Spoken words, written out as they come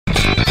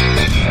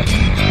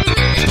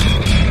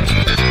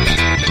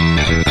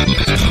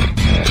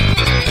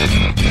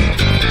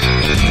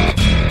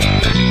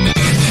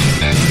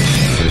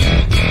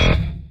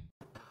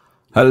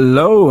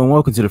Hello and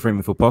welcome to the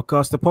Framing for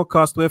Podcast, the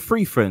podcast where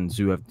three friends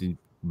who have the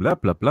blah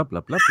blah blah blah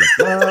blah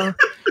blah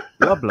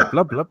blah blah blah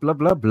blah blah blah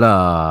blah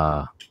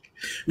blah.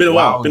 Been a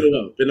while, Wow.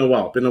 been a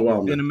while,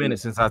 It's been a minute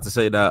since I had to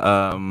say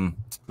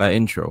that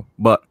intro,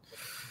 but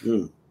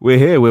Mm. we're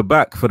here. We're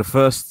back for the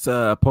first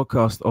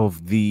podcast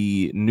of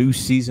the new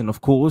season.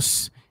 Of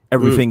course,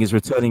 everything is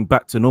returning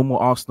back to normal.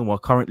 Arsenal are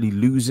currently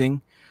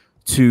losing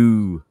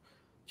to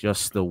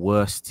just the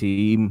worst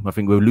team. I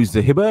think we're losing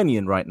to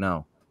Hibernian right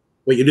now.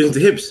 Wait, you're losing to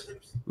Hibs?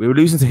 We're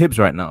losing to Hibs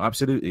right now.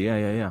 Absolutely.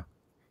 Yeah.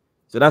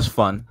 So that's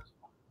fun.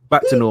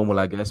 Back to normal,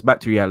 I guess. Back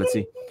to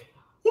reality.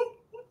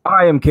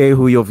 I am Kay,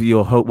 one of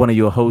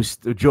your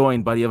hosts,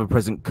 joined by the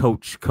ever-present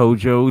Coach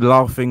Kojo,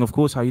 laughing, of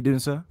course. How you doing,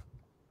 sir?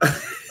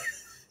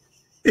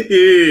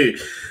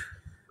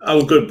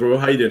 I'm good, bro.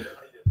 How you doing?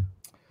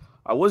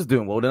 I was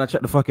doing well. Then I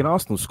checked the fucking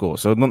Arsenal score,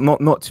 so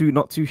not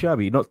too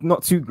shabby,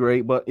 not too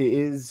great, but it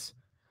is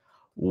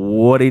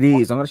what it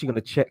is. I'm actually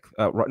going to check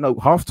right now.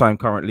 Halftime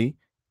currently,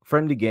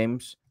 friendly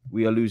games.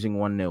 We are losing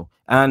 1-0.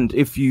 And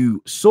if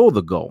you saw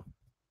the goal,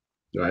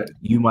 Right.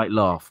 you might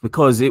laugh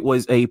because it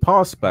was a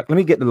pass back. Let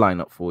me get the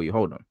lineup for you.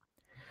 Hold on.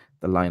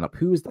 The lineup.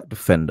 Who is that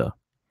defender?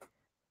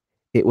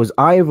 It was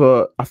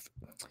either.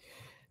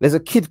 There's a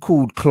kid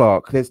called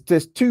Clark.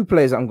 There's two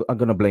players I'm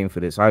going to blame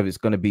for this. Either it's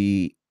going to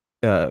be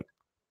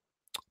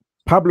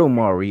Pablo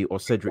Mari or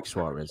Cedric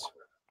Suarez.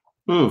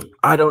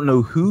 I don't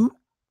know who,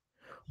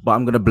 but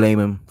I'm going to blame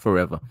him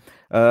forever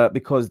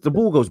because the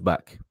ball goes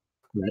back.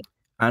 Right.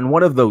 And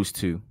one of those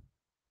two.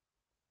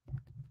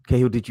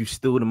 Cahill, did you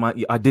steal the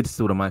mic? I did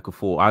steal the mic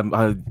before. I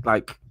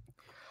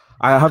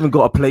haven't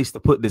got a place to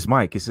put this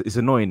mic. It's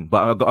annoying,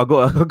 but I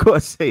got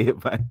to say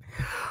it, man.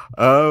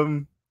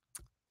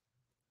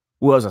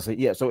 What else I say?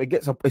 Yeah, so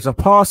it's a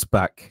pass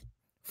back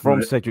from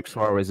Right. Cedric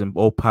Suarez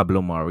or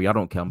Pablo Mari. I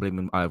don't care. I'm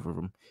blaming either of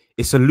them.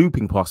 It's a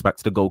looping pass back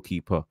to the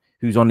goalkeeper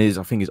who's on his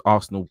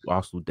Arsenal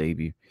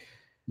debut.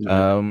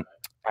 Right.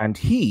 And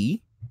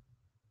he,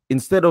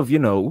 instead of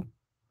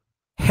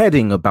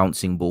heading a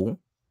bouncing ball,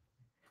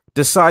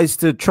 decides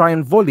to try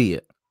and volley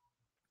it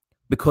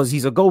because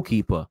he's a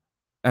goalkeeper,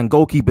 and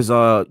goalkeepers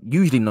are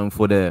usually known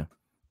for their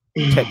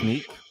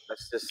technique.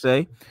 Let's just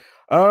say,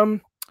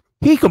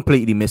 he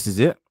completely misses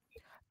it,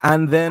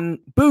 and then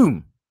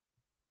boom,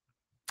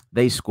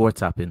 they score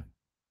tapping.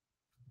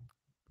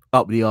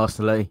 Up the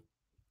Arsenal,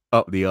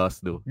 up the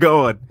Arsenal.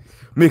 Go on,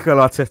 Mikel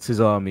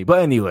Arteta's army.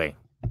 But anyway.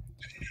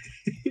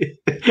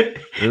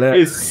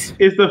 It's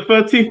the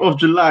 13th of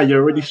July.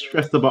 You're already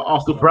stressed about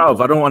Arsenal. Bro,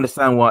 I don't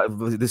understand why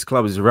this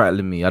club is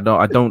rattling me. I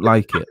don't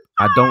like it.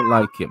 I don't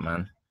like it,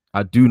 man.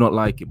 I do not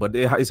like it. But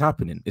it's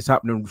happening. It's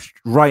happening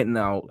right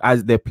now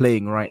as they're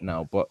playing right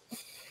now. But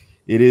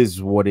it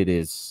is what it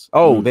is.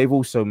 Oh, they've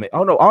also made.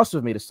 Oh no,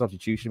 Arsenal made a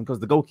substitution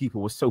because the goalkeeper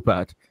was so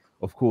bad.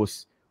 Of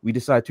course, we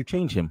decided to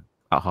change him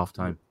at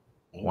halftime.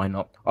 Why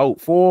not? Oh,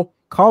 for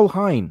Karl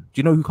Hein. Do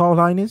you know who Karl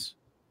Hein is?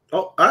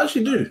 Oh, I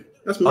actually do.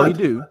 That's mad. Oh, you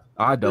do?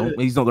 I don't.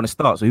 He's not going to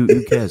start, so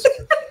who cares?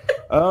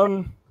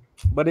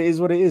 But it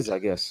is what it is, I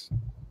guess.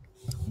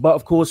 But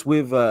of course,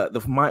 with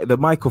the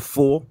mic of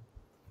 4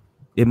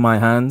 in my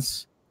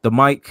hands, the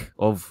mic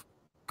of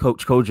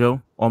Coach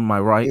Kojo on my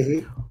right,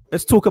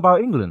 let's talk about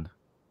England.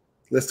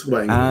 Let's talk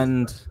about England.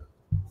 And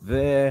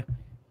their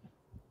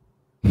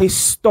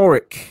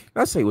historic.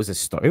 Let's say it was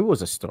historic. It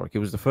was historic. It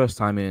was the first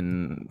time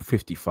in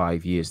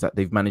 55 years that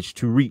they've managed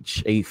to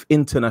reach a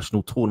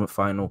international tournament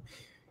final.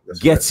 That's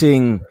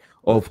Getting,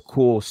 of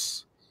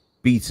course,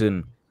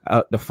 beaten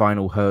at the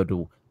final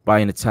hurdle by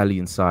an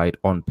Italian side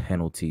on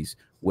penalties,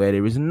 where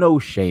there is no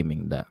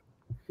shaming that.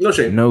 No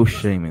shame. No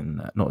shame in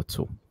that, not at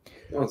all.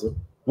 Not at all.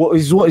 What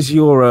is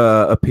your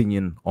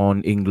opinion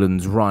on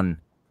England's run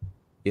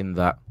in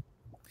that?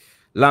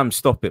 Lamb,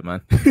 stop it,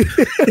 man.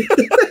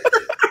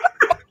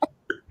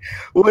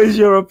 What is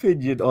your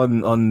opinion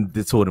on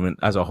the tournament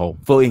as a whole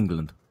for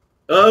England?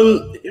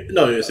 No,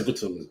 it's a good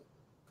tournament.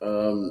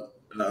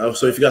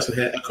 So if you guys can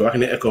hear echo, I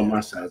can hear echo on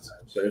my side.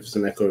 So if it's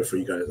an echo for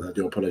you guys, I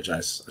do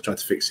apologize. I tried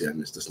to fix it and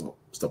it's just not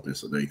stopping.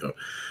 So there you go.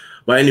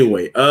 But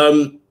anyway,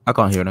 I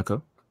can't hear an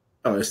echo.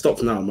 Oh, it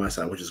stops now on my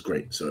side, which is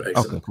great. So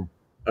excellent. Okay, cool.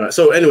 All right.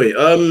 So anyway,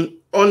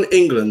 on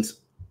England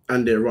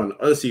and their run,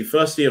 honestly,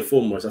 firstly and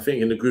foremost, I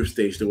think in the group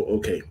stage they were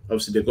okay.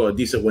 Obviously, they got a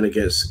decent win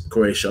against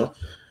Croatia.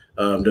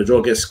 The draw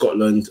against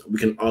Scotland, we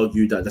can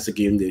argue that that's a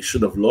game they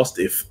should have lost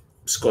if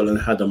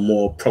Scotland had a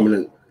more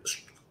prominent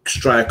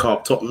striker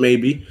up top,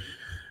 maybe.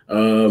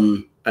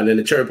 And then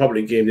the Czech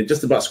Republic game, they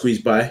just about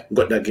squeezed by,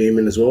 got that game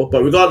in as well.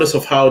 But regardless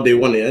of how they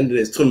won it, ended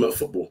it's tournament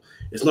football.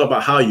 It's not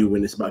about how you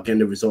win, it's about getting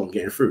the result and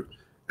getting through.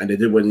 And they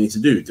did what they need to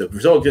do. The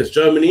result against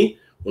Germany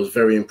was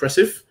very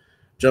impressive.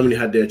 Germany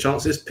had their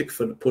chances.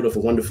 Pickford pulled off a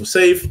wonderful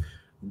save.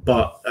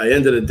 But at the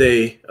end of the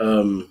day,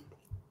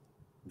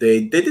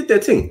 they did their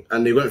thing.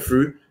 And they went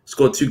through,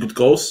 scored 2 good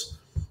goals.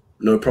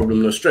 No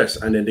problem, no stress.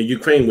 And then the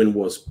Ukraine win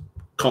was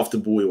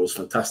comfortable. It was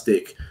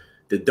fantastic.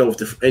 They dealt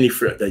with any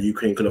threat that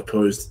Ukraine could have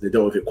posed. They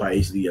dealt with it quite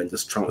easily and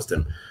just trounced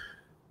them.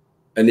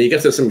 And then you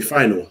get to the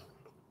semi-final,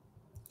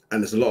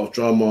 and there's a lot of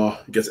drama.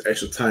 You get to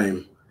extra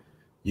time,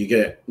 You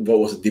get what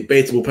was a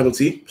debatable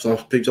penalty. Some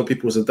people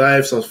it was a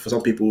dive. For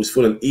some people it was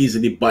full and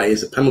easily, but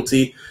it's a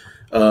penalty.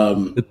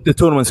 The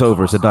tournament's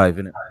over. It's a dive,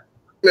 isn't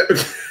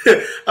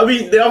it? I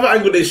mean, the other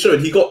angle they showed,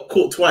 he got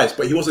caught twice,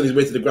 but he was on his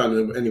way to the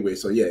ground anyway.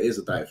 So yeah, it is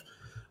a dive.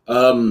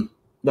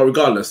 But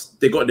regardless,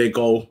 they got their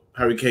goal.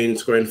 Harry Kane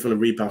scoring from the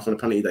rebound from the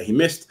penalty that he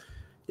missed.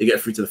 You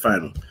get through to the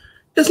final.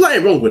 There's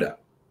nothing wrong with that.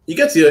 You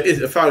get to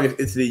the final against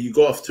Italy. You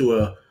got off to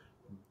a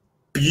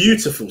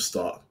beautiful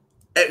start.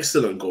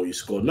 Excellent goal you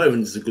scored. Not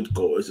even just a good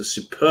goal. It's a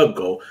superb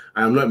goal.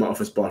 I am not in my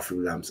office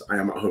bathroom, Lambs. I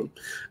am at home.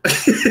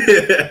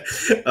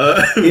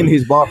 In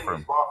his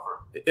bathroom.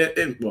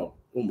 Well,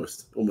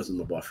 almost in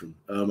my bathroom.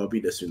 I'll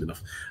be there soon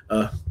enough.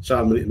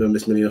 Shout out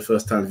Miss Melina,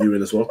 first time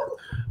viewing as well.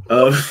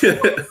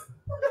 It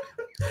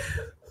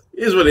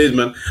is what it is,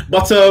 man.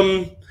 But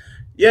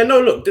yeah, no,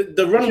 look,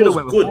 the run was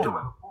good.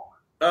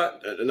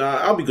 Nah,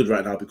 I'll be good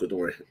right now. I'll be good. Don't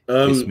worry.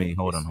 It's me.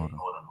 Hold on.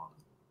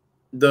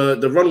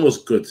 The run was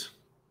good.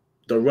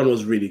 The run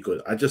was really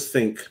good. I just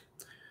think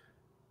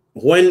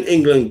when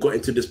England got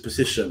into this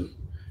position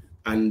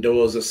and there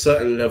was a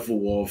certain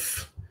level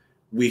of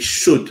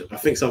I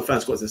think some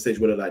fans got to the stage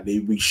where they're like,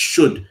 we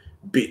should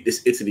beat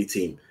this Italy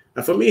team.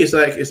 And for me, it's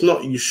like, it's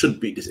not you should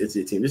beat this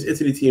Italy team. This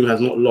Italy team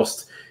has not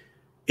lost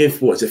in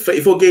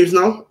 34 games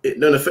now. They're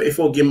on a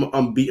 34-game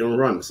unbeaten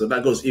run. So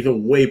that goes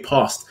even way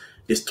past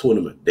this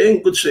tournament. They're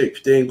in good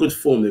shape. They're in good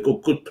form. They've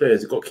got good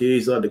players. They've got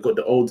Chiesa. They've got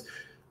the old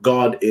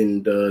guard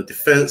in the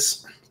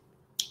defense.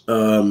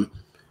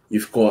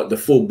 You've got the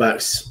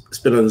fullbacks,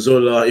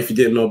 Spinazzola. If you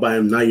didn't know about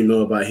him, now you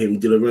know about him.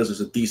 Di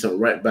Lorenzo's a decent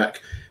right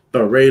back.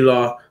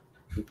 Barella,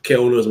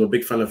 Kel knows I'm a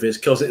big fan of his.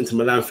 Kel's an Inter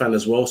Milan fan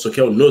as well, so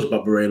Kel knows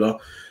about Barella.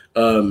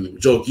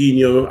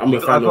 Jorginho, I'm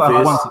a fan of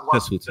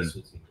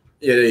his.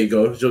 Yeah, there you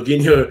go.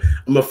 Jorginho,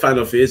 I'm a fan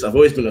of his. I've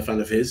always been a fan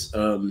of his.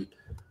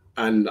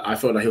 And I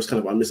felt like he was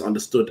kind of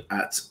misunderstood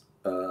at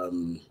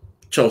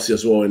Chelsea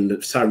as well in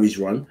the Sarri's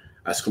run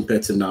as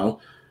compared to now.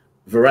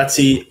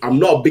 Verratti, I'm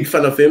not a big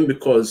fan of him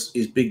because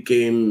his big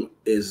game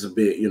is a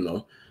bit,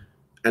 And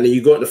then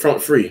you got the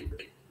front three.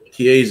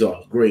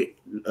 Chiesa, great.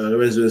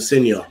 Lorenzo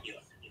Insigne.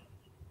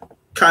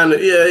 Kind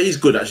of, yeah, he's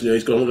good actually.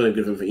 He's good. I'm not going to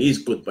give him anything. He's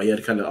good, but he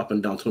had kind of up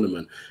and down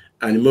tournament.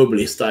 And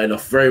Immobile started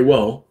off very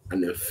well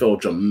and then fell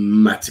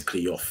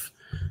dramatically off.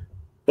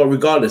 But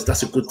regardless,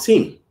 that's a good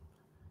team.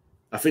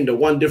 I think the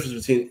one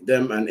difference between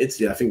them and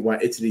Italy, I think why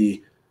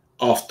Italy,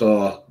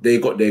 after they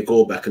got their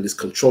goal back and just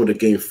controlled the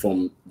game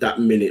from that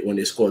minute when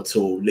they scored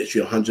till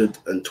literally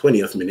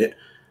 120th minute,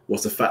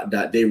 was the fact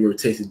that they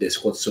rotated their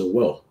squad so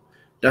well.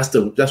 That's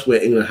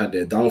where England had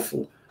their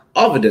downfall.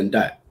 Other than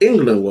that,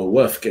 England were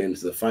worth getting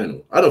to the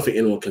final. I don't think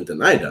anyone can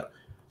deny that.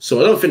 So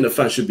I don't think the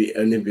fans should be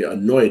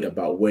annoyed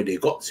about where they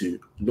got to,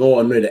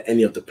 nor annoyed at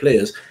any of the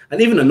players,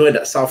 and even annoyed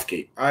at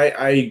Southgate.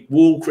 I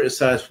will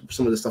criticize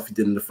some of the stuff he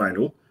did in the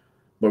final,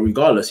 but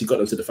regardless, he got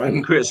them to the final.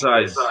 You can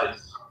criticize.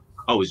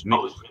 Oh, it's me.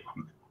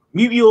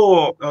 Mute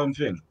your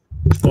thing.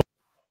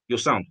 Your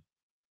sound.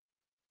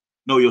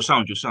 No, your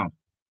sound.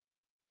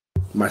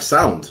 My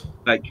sound?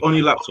 Like on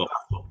your laptop.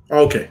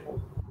 Okay.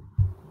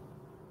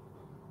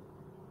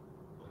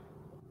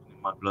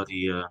 My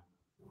bloody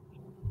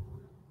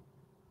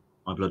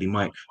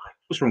mic.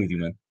 What's wrong with you,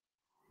 man?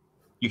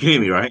 You can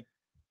hear me, right?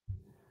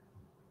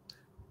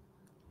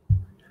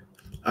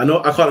 I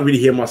know I can't really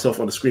hear myself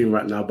on the screen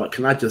right now, but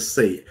can I just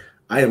say,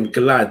 I am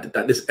glad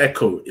that this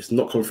echo is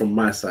not coming from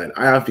my side.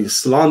 I have been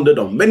slandered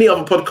on many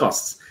other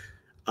podcasts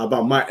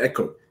about my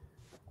echo.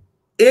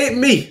 It ain't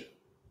me.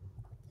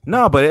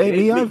 No, but it ain't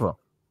me either.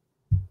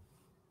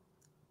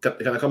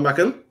 Can I come back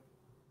in?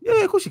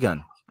 Yeah, of course you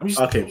can.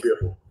 Okay,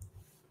 beautiful.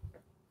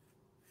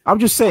 I'm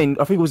just saying,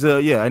 I think it was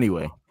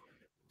anyway.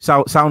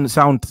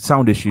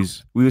 Sound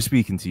issues. We were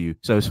speaking to you,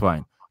 so it's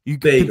fine. You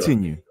can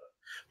continue.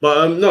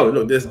 But no,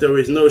 look, there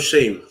is no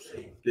shame.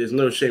 There's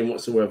no shame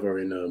whatsoever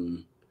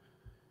in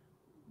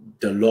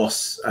the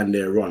loss and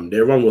their run.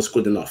 Their run was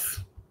good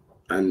enough.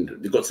 And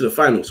they got to the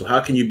final. So how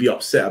can you be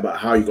upset about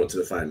how you got to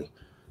the final?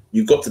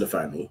 You got to the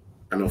final.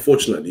 And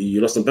unfortunately,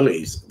 you lost on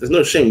penalties. There's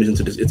no shame losing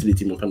to this Italy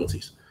team on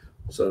penalties.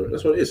 So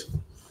that's what it is.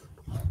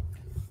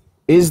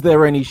 Is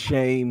there any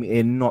shame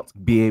in not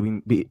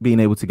being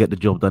able to get the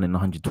job done in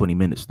 120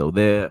 minutes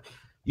though?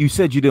 You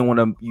said you didn't want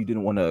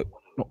to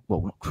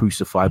not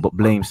crucify but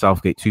blame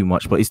Southgate too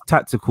much, but his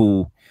tactics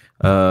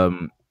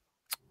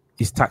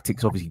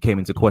obviously came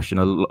into question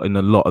in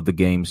a lot of the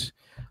games,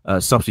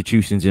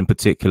 substitutions in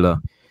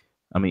particular.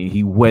 I mean,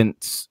 he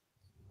went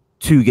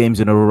 2 games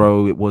in a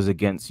row. It was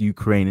against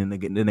Ukraine and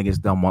then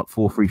against Denmark,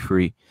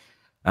 4-3-3,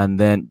 and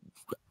then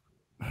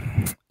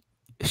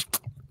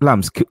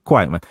Lamb's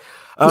quiet, man.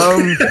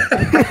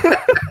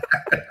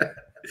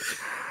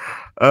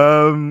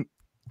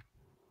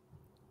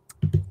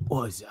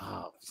 What is it?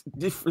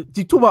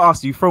 You talk about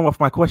us, you throw off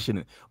my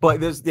question. But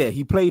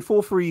he played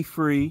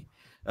 4-3-3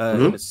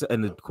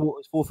 in the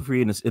quarters,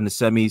 4-3 in the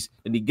semis,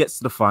 and he gets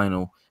to the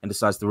final and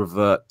decides to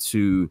revert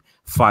to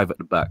 5 at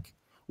the back.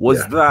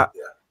 Was that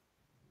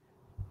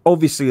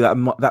obviously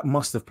that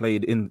must have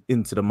played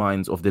into the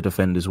minds of the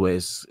defenders, where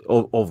it's,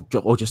 or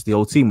just the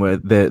old team, where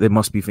they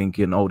must be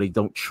thinking, oh, they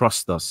don't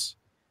trust us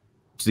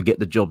to get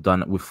the job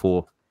done with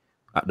 4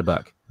 at the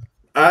back.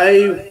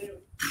 I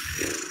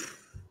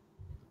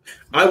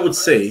would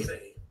say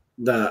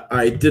that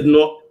I did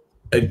not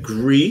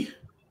agree.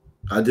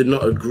 I did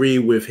not agree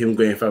with him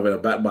going 5 at the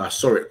back, but I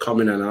saw it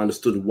coming and I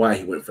understood why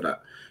he went for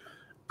that.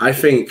 I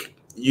think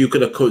you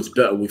could have coached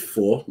better with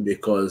 4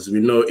 because we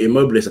know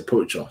Immobile is a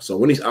poacher. So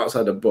when he's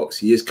outside the box,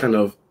 he is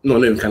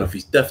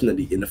he's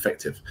definitely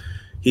ineffective.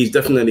 He's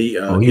definitely...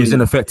 he was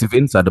ineffective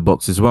inside the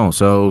box as well,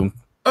 so...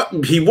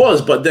 he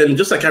was, but then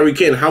just like Harry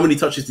Kane, how many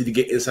touches did he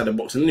get inside the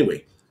box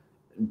anyway?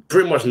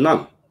 Pretty much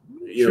none.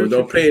 They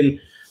were playing...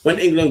 When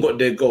England got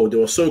their goal, they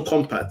were so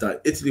compact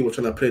that Italy were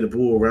trying to play the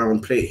ball around,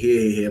 play it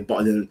here,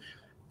 but then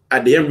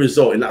at the end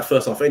result, in that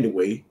first half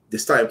anyway, they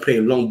started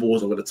playing long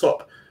balls over the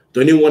top. The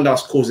only one that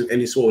was causing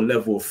any sort of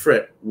level of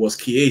threat was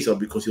Chiesa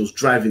because he was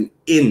driving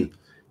in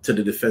to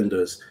the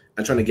defenders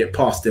and trying to get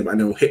past them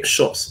and then hit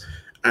shots.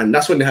 And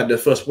that's when they had their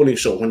first winning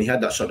shot, when he had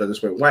that shot that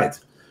just went wide.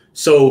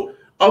 So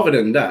other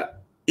than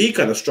that, he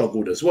kind of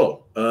struggled as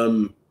well.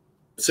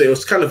 So it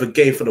was kind of a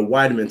game for the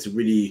wide men to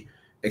really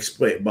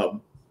exploit. But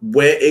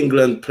where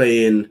England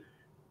playing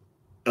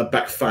a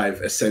back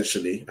 5,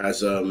 essentially,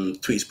 as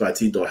tweets by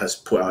T-Dot has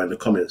put out in the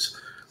comments,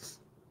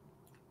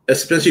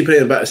 essentially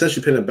playing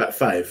a back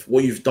 5,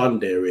 what you've done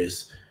there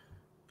is,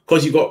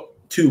 because you got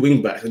 2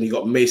 wing backs and you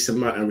got Mason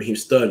Mount and Raheem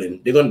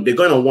Sterling, they're going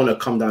to want to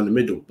come down the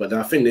middle. But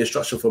I think the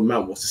instruction for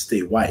Mount was to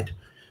stay wide.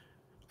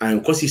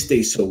 And because he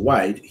stays so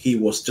wide, he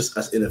was just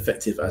as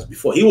ineffective as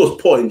before. He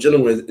was poor in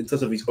general in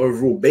terms of his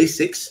overall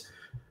basics,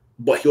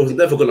 but he was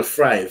never going to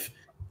thrive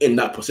in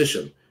that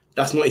position.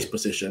 That's not his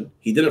position.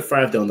 He didn't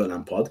thrive there under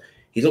Lampard.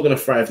 He's not going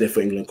to thrive there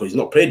for England because he's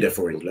not played there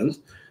for England.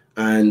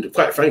 And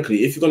quite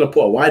frankly, if you're going to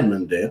put a wide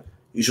man there,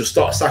 you should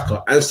start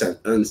Saka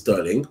and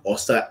Sterling, or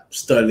start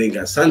Sterling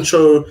and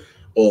Sancho,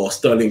 or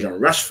Sterling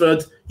and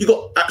Rashford. You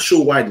got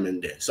actual wide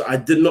men there. So I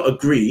did not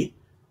agree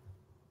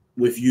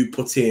with you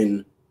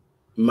putting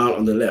Mount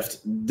on the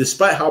left.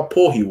 Despite how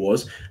poor he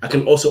was, I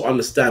can also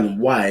understand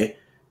why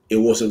it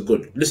wasn't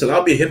good. Listen,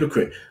 I'll be a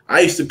hypocrite. I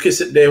used to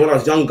sit there when I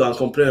was younger and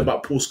complain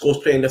about Paul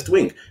Scholes playing left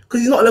wing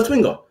because he's not a left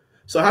winger.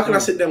 So how can I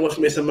sit there and watch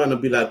Mason Mount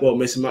and be like, well,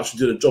 Mason Mount should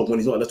do the job when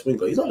he's not a left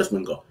winger? He's not a left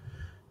winger.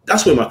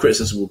 That's where my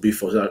criticism will be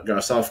for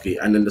Gareth Southgate,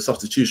 and then the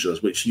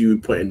substitutions, which you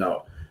pointed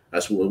out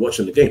as we were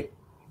watching the game.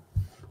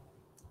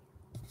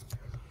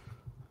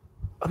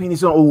 I mean,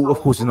 it's not all, of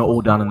course, it's not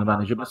all down on the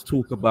manager. Let's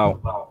talk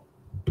about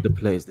the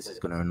players. This is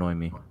going to annoy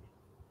me.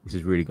 This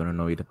is really going to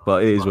annoy you,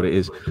 but it is what it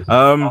is.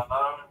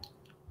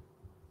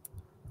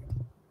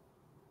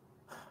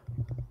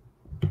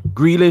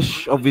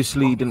 Grealish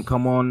obviously didn't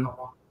come on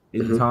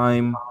in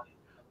time.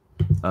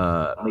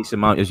 Mason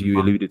Mount, as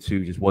you alluded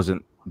to, just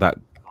wasn't that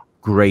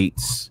great.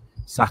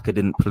 Saka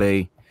didn't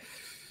play.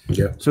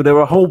 Yeah. So there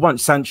were a whole bunch.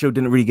 Sancho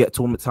didn't really get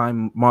tournament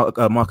time.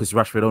 Marcus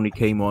Rashford only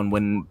came on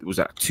when it was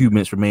at 2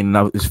 minutes remaining.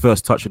 Now his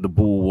first touch of the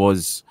ball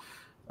was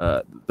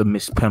the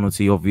missed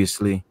penalty,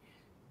 obviously.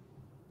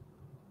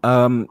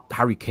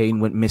 Harry Kane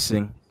went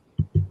missing.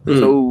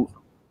 So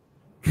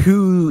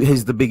who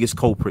is the biggest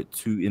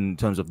culprit in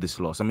terms of this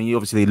loss? I mean,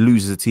 obviously they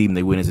lose as a team,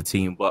 they win as a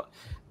team, but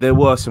there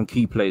were some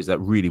key players that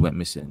really went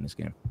missing in this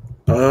game.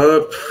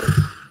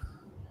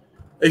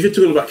 If you're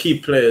talking about key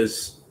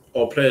players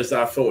or players that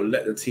I felt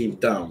let the team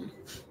down,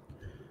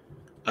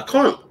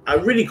 I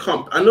really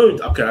can't. I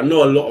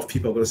know a lot of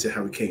people are going to say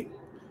Harry Kane,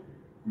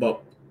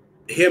 but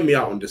hear me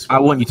out on this one. I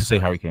want you to say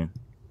Harry Kane.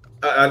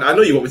 I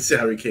know you want me to say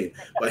Harry Kane,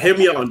 but hear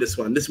me out on this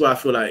one. This is why I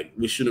feel like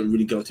we shouldn't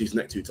really go to his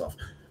neck too tough.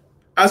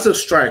 As a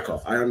striker,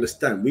 I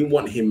understand we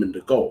want him in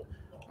the goal.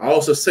 I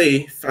also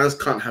say fans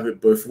can't have it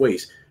both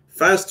ways.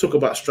 Fans talk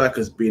about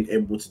strikers being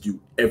able to do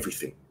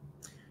everything.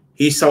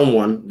 He's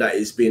someone that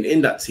is being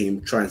in that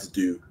team trying to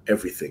do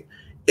everything.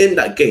 In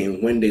that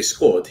game, when they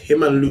scored,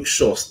 him and Luke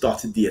Shaw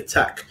started the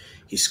attack.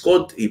 He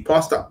scored. He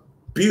passed that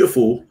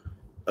beautiful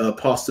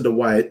pass to the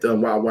wide to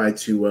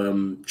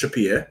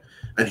Trippier,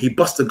 and he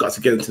busted gut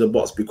to get into the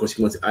box because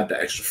he wanted to add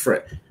that extra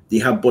threat. He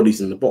had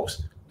bodies in the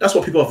box. That's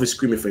what people have been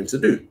screaming for him to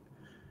do.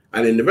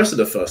 And in the rest of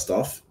the first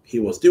half, he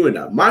was doing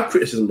that. My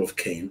criticism of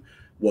Kane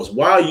was,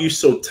 why are you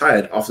so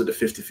tired after the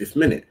 55th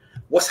minute?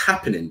 What's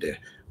happening there?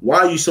 Why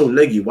are you so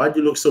leggy? Why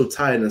do you look so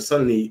tired? And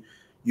suddenly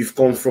you've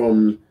gone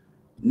from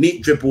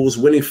neat dribbles,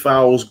 winning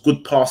fouls,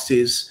 good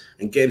passes,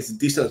 and getting into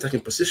decent attacking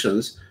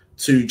positions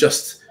to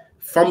just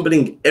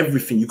fumbling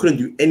everything. You couldn't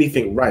do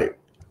anything right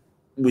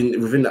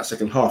within that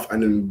second half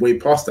and then way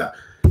past that.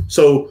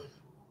 So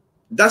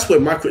that's where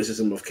my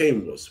criticism of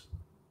Kane was.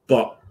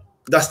 But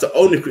that's the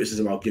only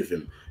criticism I'll give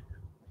him.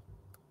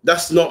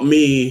 That's not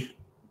me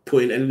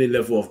putting any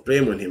level of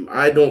blame on him.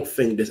 I don't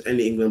think there's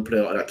any England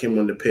player that came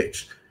on the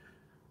pitch,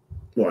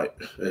 right,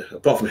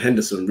 apart from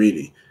Henderson,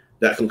 really,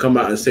 that can come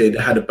out and say they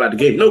had a bad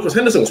game. No, because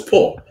Henderson was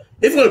poor.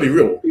 If we're going to be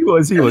real, he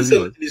was.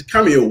 His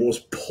cameo was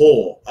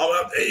poor.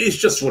 It's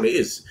just what it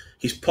is.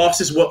 His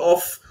passes were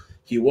off.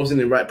 He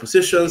wasn't in the right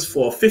positions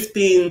for a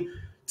 15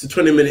 to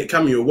 20 minute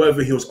cameo,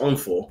 wherever he was on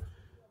for.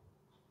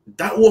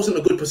 That wasn't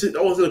a good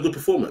that wasn't a good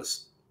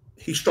performance.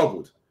 He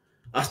struggled.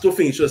 I still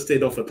think he should have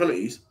stayed on for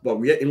penalties, but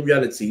in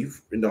reality,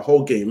 in the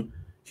whole game,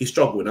 he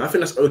struggled. And I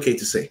think that's okay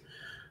to say.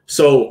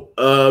 So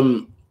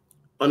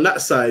on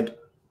that side,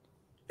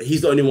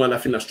 he's the only one I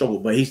think that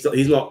struggled, but he's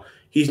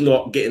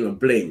not getting a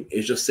blame.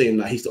 It's just saying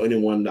that he's the only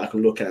one that I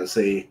can look at and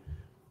say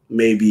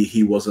maybe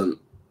he wasn't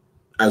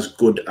as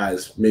good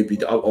as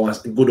or as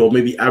good or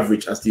maybe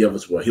average as the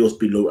others were. He was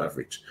below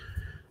average.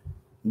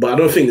 But I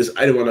don't think there's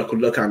anyone I could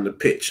look at on the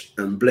pitch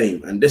and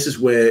blame. And this is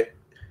where,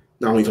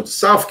 now when you come to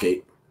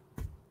Southgate,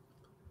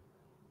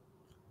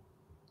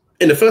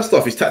 in the first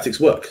half, his tactics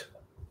work.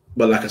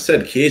 But like I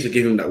said, Chiesa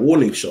gave him that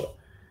warning shot.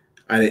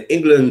 And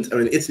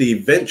in Italy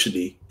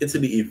eventually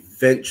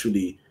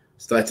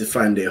started to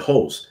find their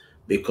holes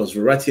because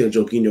Verratti and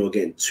Jorginho were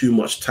getting too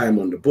much time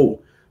on the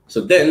ball.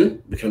 So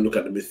then we can look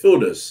at the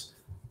midfielders.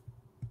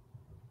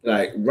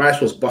 Like Rice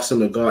was busting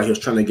the guard, he was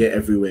trying to get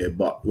everywhere,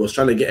 but was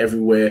trying to get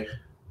everywhere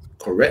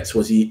correct.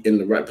 Was he in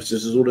the right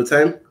positions all the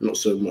time? Not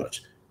so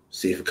much.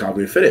 See for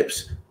Calvin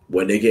Phillips,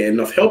 were they getting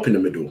enough help in the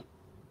middle?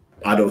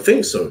 I don't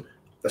think so.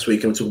 That's where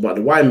you can talk about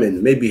the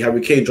Wyman. Maybe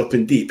Harry Kane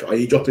dropping deep. Are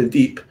you dropping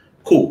deep?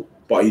 Cool.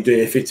 But are you doing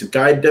anything to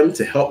guide them,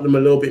 to help them a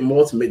little bit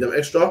more, to make them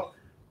extra?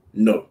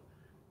 No.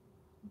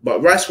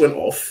 But Rice went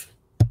off.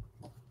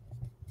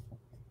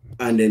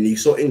 And then you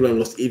saw England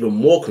lost even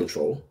more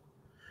control.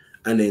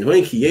 And then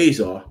when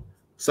Chiesa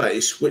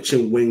started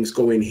switching wings,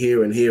 going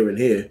here and here and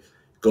here,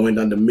 going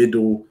down the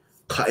middle,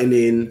 cutting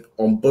in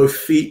on both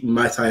feet,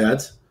 might I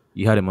add.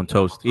 You had him on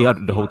toast. He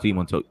had the whole team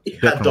on toast.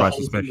 Declan Rice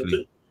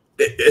especially.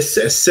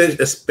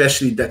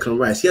 Especially Declan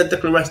Rice. He had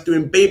Declan Rice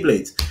doing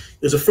Beyblades.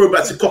 It was a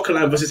throwback to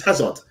Coquelin versus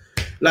Hazard.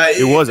 Like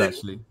it was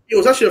actually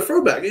a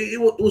throwback. It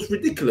was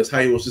ridiculous how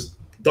he was just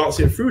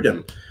dancing through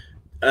them.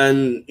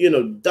 And,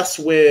 that's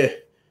where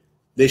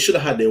they should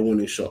have had their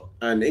warning shot.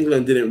 And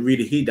England didn't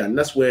really heed that. And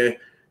that's where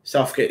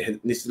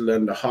Southgate needs to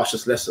learn the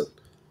harshest lesson.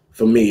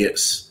 For me,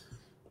 it's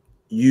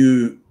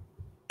in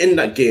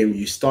that game,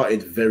 you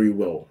started very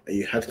well and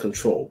you had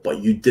control, but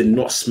you did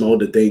not smell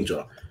the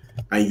danger.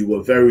 And you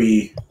were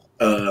very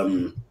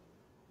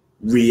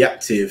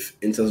reactive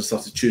in terms of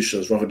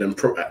substitutions rather than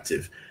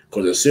proactive.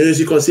 Because as soon as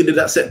you conceded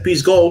that set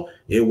piece goal,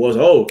 it was,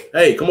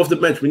 hey, come off the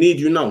bench. We need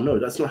you now. No,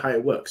 that's not how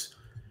it works.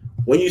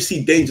 When you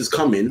see dangers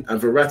coming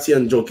and Verratti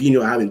and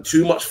Jorginho are having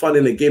too much fun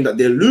in a game that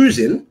they're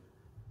losing,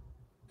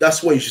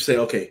 that's when you should say,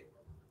 okay,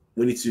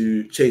 we need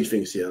to change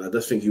things here. And I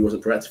just think he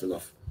wasn't proactive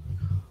enough.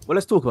 Well,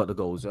 let's talk about the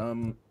goals.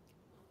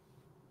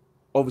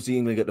 Obviously,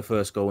 England get the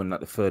first goal in the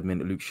 3rd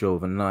minute. Luke Shaw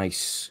with a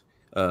nice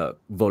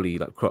volley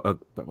that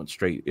went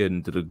straight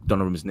into the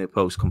Donnarumma's near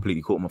post,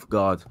 completely caught him off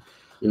guard.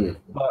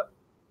 But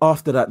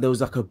after that, there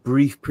was like a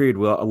brief period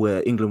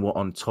where England were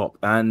on top,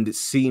 and it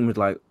seemed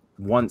like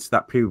once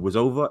that period was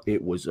over,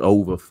 it was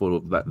over for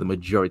like the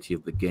majority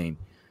of the game.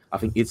 I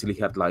think Italy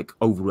had like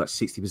over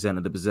 60%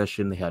 of the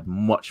possession. They had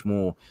much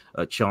more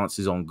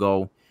chances on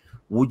goal.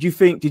 Did you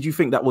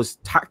think that was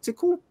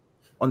tactical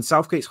on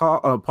Southgate's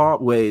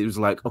part, where it was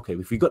like, okay,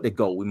 if we got the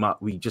goal,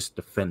 we just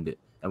defend it,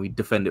 and we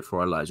defend it for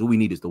our lives. All we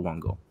need is the one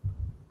goal.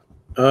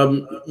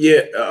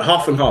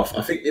 Half and half.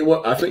 I think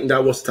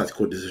that was a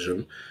tactical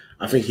decision.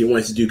 I think he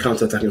wanted to do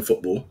counter-attacking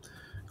football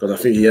because I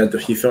think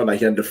he felt like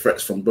he had the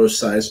threats from both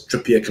sides.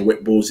 Trippier can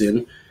whip balls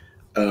in.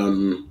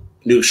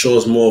 Luke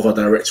Shaw's more of a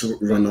direct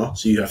runner,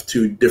 so you have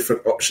two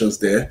different options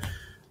there.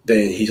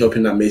 Then he's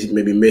hoping that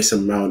maybe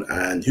Mason Mount,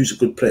 and who's a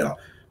good player,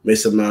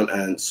 Mason Mount,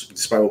 and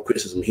despite all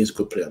criticism, he's a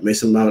good player.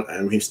 Mason Mount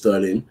and Raheem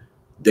Sterling,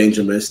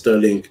 dangerous.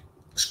 Sterling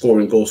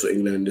scoring goals for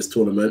England in this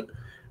tournament.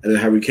 And then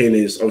Harry Kane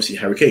is obviously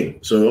Harry Kane.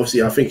 So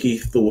obviously I think he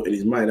thought in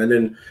his mind. And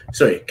then,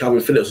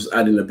 Calvin Phillips was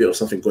adding a bit of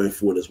something going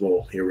forward as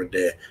well, here and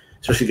there.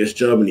 Especially against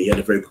Germany, he had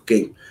a very good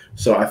game.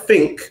 So I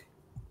think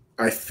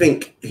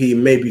he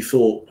maybe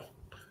thought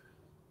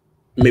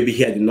maybe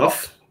he had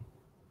enough.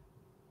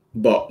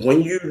 But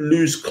when you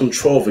lose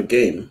control of a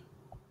game,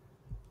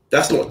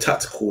 that's not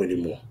tactical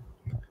anymore.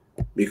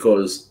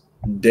 Because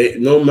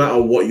no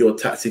matter what your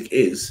tactic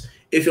is,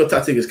 if your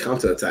tactic is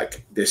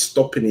counter-attack, they're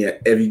stopping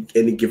it at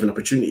any given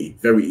opportunity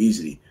very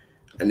easily.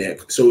 And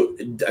so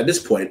at this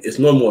point, it's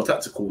no more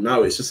tactical.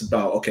 Now it's just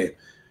about, okay,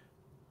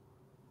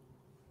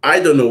 I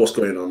don't know what's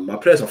going on. My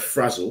players are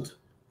frazzled,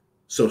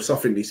 so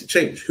something needs to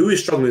change. Who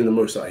is struggling the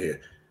most out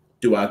here?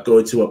 Do I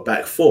go to a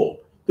back four?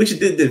 Which it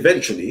did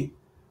eventually,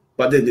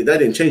 but that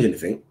didn't change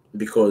anything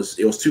because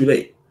it was too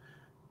late.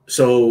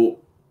 So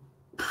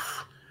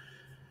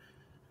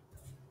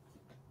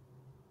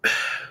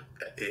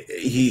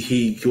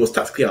he was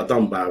tactically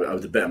outdone by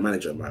the better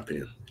manager, in my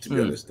opinion. To be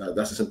honest,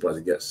 that's as simple as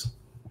it gets.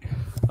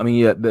 I mean,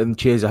 yeah, then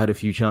Chiesa had a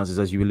few chances,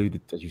 as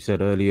you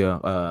said earlier,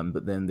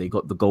 but then they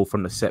got the goal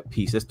from the set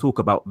piece. Let's talk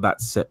about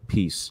that set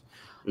piece.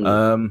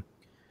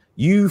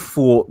 You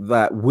thought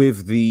that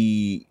with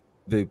the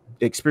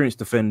experienced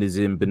defenders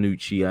in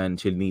Bonucci and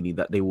Chiellini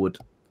that they would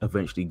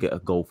eventually get a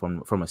goal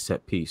from a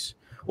set piece,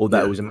 or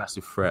that it was a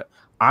massive threat.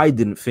 I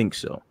didn't think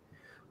so,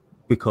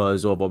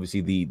 because of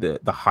obviously the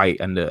height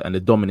and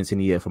the dominance in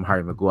the air from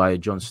Harry Maguire,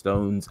 John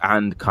Stones,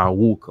 and Kyle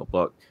Walker.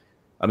 But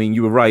I mean,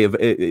 you were right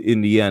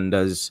in the end.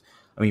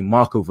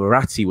 Marco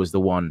Verratti was the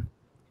one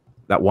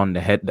that won the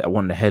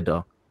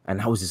header, and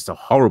that was just a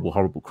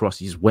horrible cross.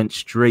 He just went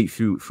straight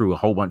through a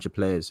whole bunch of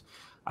players.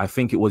 I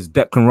think it was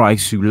Declan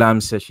Rice, who Lam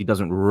says she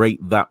doesn't rate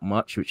that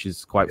much, which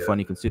is quite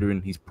funny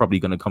considering he's probably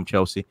going to come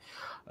Chelsea.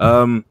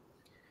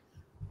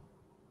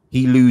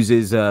 He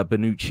loses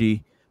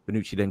Bonucci.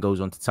 Bonucci then goes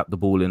on to tap the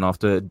ball in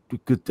after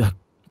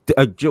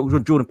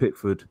Jordan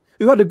Pickford,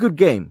 who had a good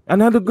game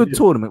and had a good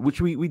tournament, which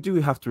we do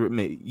have to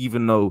admit,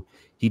 even though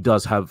he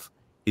does have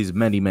his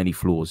many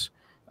flaws.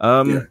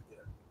 I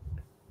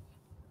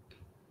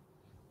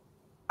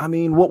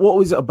mean, what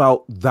was it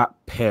about that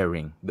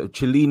pairing, the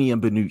Chiellini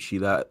and Bonucci,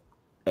 that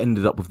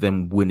ended up with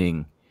them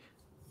winning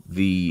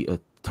the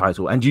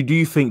title? And do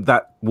you think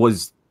that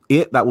was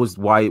it? That was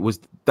why it was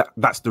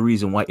that's the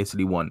reason why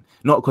Italy won,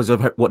 not because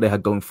of what they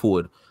had going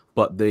forward,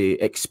 but the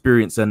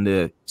experience and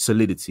the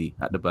solidity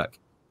at the back.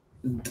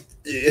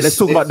 Let's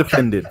talk about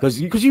defending, because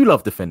you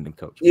love defending,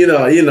 coach. You know,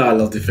 I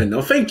love defending.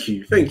 Oh, thank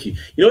you. You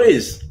know, it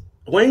is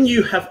when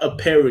you have a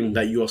pairing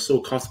that you are so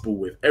comfortable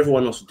with,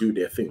 everyone else will do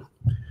their thing.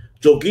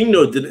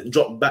 Jorginho didn't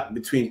drop back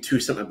between two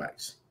centre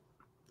backs.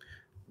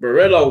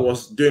 Barella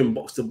was doing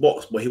box to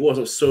box, but he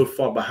wasn't so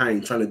far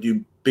behind trying to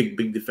do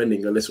big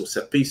defending unless it was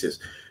set pieces.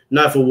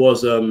 Neither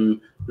was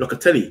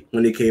Locatelli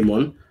when he came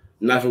on.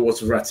 Neither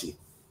was Verratti.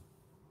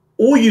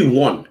 All you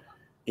want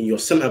in your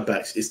centre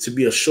backs is to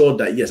be assured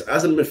that, yes,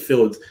 as a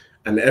midfield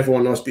and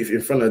everyone else be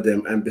in front of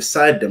them and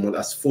beside them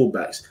as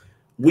fullbacks,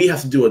 we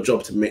have to do a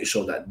job to make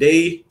sure that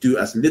they do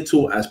as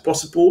little as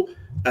possible,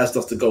 as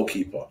does the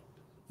goalkeeper.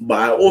 But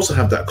I also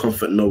have that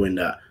comfort knowing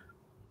that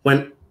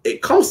when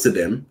it comes to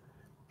them,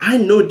 I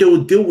know they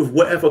will deal with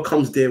whatever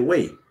comes their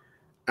way.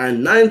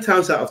 And 9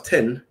 times out of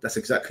 10, that's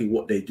exactly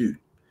what they do.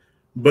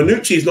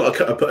 Bonucci is not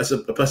a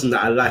person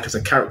that I like as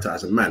a character,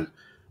 as a man,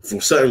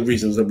 for certain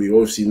reasons that we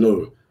obviously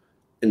know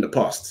in the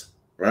past,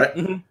 right?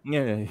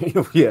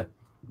 Mm-hmm. Yeah.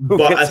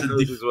 But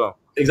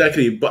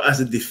as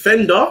a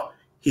defender,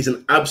 he's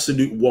an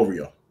absolute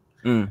warrior.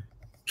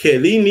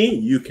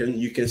 Chiellini, you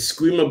can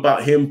scream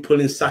about him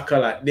pulling Saka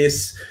like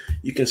this.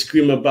 You can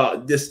scream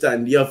about this, that,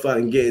 and the other,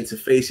 and get into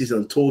faces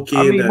and talking.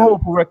 I mean,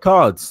 multiple red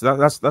cards.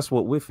 That's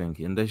what we're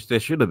thinking. There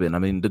should have been. I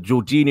mean, the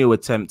Jorginho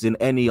attempt in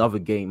any other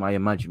game, I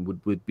imagine,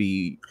 would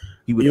be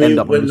he would end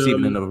up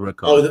receiving another red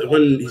card. Oh,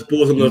 when his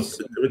balls on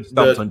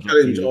the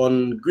challenge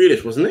on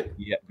Grealish, wasn't it?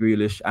 Yeah,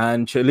 Grealish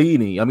and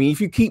Chiellini. I mean, if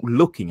you keep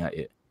looking at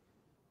it,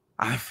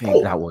 I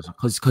think that was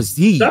because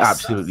he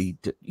absolutely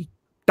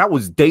that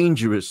was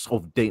dangerous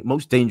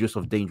most dangerous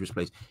of dangerous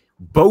plays.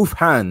 Both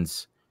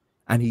hands.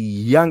 And he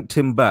yanked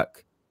him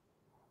back.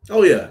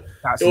 Oh yeah,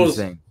 that's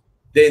insane.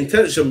 The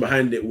intention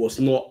behind it was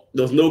not.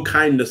 There was no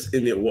kindness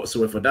in it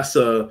whatsoever. That's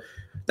a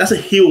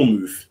heel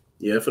move.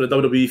 Yeah, for the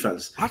WWE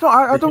fans. I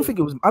don't think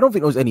it was. I don't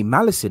think there was any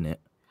malice in it.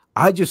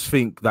 I just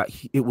think that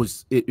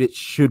it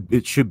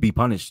should be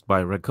punished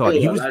by a red card.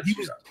 It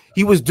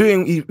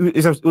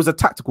was a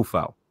tactical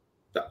foul.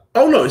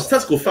 Oh no, it's a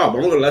tactical foul. But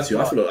I'm not gonna lie to you.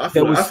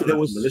 There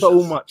was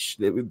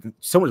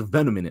so much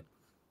venom in it.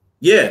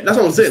 Yeah, that's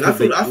what I'm saying. I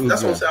feel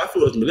it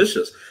was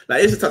malicious.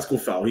 Like, it's a tactical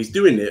foul. He's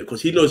doing it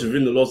because he knows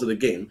within the laws of the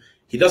game,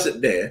 he does it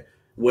there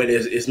where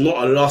it's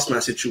not a last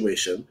man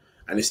situation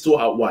and it's still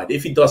out wide.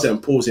 If he does it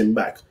and pulls him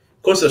back,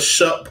 because it's a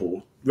shirt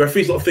pull,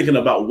 referee's not thinking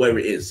about where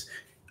it is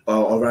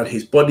around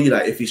his body.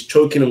 Like, if he's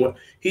choking and what,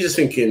 he's just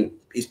thinking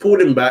he's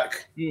pulled him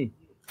back.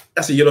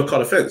 That's a yellow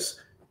card offense.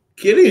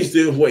 Chiellini is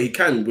doing what he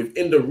can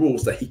within the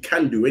rules that he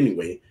can do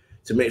anyway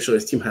to make sure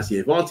his team has the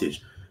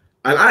advantage,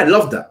 and I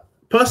love that.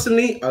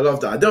 Personally, I love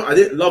that. I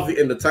didn't love it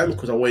in the time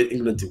because I wanted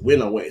England to win.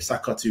 I wanted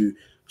Saka to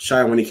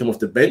shine when he came off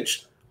the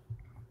bench.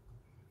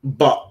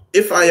 But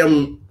if I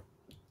am,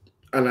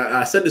 and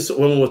I said this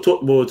when we were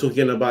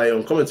talking about it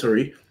on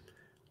commentary,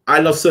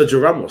 I love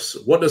Sergio Ramos.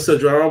 What does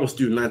Sergio Ramos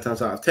do 9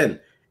 times out of 10?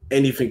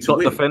 Anything to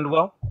win. Not defend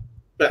well?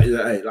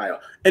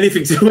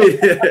 Anything to win.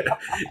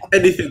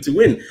 Anything to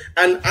win.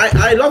 And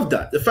I love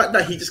that. The fact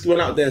that he just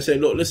went out there and said,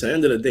 look, listen, at the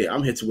end of the day,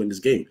 I'm here to win this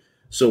game.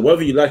 So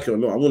whether you like it or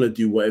not, I'm going to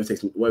do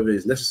whatever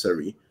is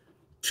necessary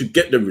to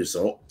get the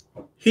result.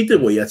 He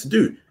did what he had to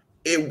do.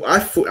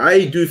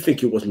 I do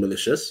think it was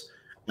malicious.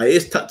 It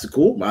is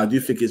tactical, but I do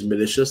think it's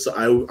malicious. So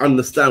I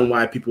understand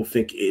why people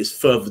think it is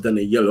further than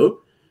a yellow.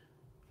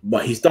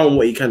 But he's done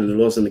what he can in the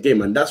laws in the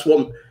game. And that's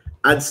what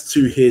adds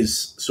to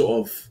his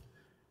sort of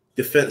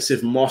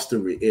defensive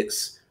mastery.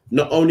 It's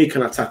not only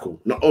can I tackle,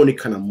 not only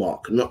can I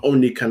mark, not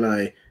only can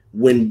I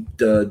win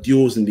the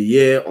duels in the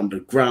air, on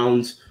the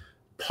ground,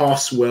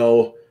 pass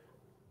well,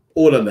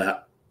 all of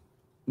that.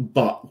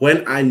 But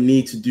when I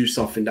need to do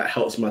something that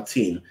helps my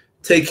team,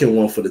 taking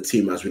one for the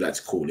team, as we like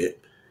to call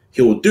it,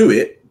 he will do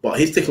it. But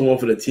he's taking one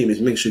for the team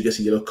is make sure he gets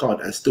a yellow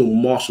card and still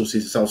marshals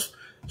himself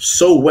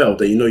so well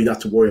that you don't have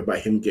to worry about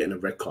him getting a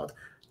red card.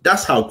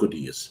 That's how good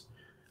he is.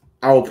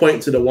 I will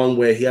point to the one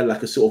where he had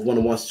like a sort of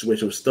one-on-one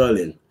situation with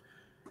Sterling,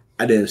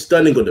 and then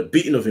Sterling got the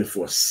beating of him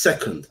for a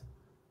second,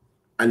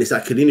 and it's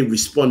like Chiellini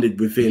responded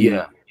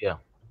within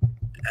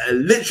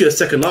literally a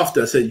second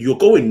after and said, "You're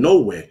going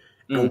nowhere,"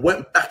 and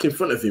went back in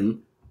front of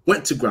him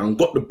went to ground,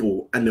 got the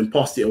ball, and then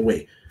passed it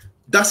away.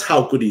 That's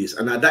how good he is.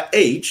 And at that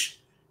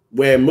age,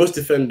 where most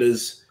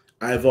defenders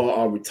either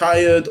are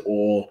retired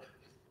or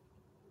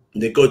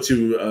they go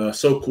to a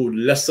so-called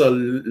lesser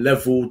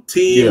level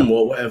team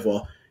or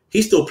whatever,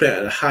 he's still playing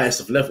at the highest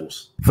of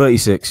levels.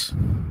 36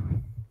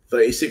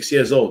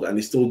 years old, and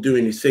he's still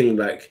doing his thing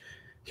like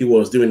he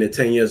was doing it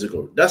 10 years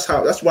ago. That's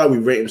why we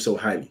rate him so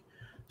highly.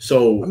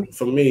 So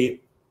for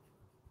me,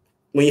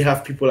 when you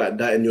have people like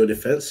that in your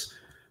defense,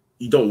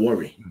 you don't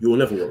worry. You will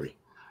never worry.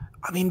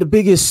 I mean, the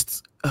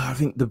biggest, I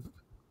think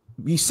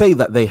you say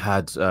that they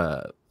had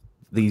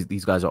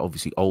these guys are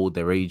obviously old,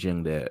 they're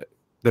aging, they're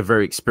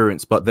very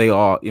experienced, but they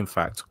are in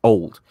fact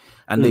old,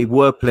 and they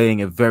were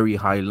playing a very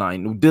high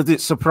line. Did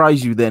it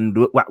surprise you then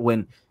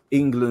when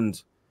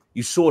England,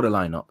 you saw the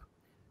lineup?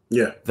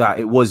 Yeah, that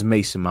it was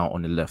Mason Mount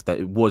on the left, that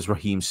it was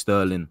Raheem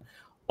Sterling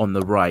on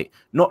the right.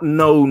 Not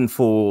known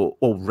for,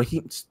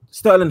 Raheem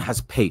Sterling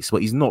has pace,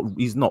 but he's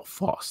not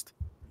fast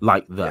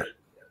like that.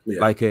 Yeah.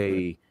 Like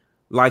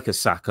a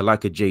Saka,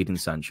 like a Jadon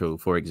Sancho,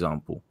 for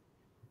example.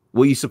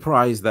 Were you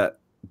surprised that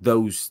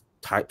those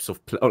types of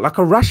like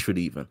a Rashford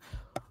even,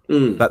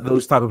 that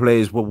those type of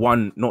players were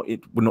were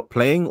not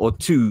playing, or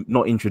two,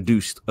 not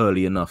introduced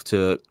early enough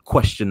to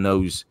question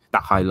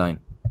that high line?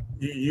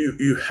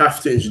 You have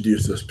to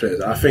introduce those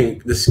players. I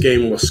think this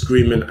game was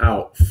screaming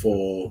out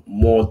for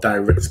more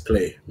direct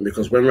play,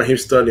 because when Raheem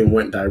Sterling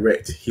went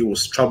direct, he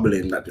was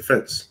troubling that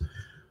defense.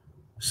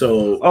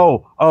 So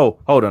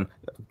hold on.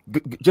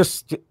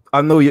 Just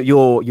I know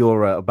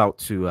you're about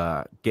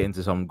to get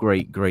into some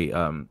great. Go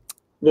on.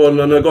 I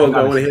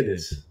want to hear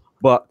this.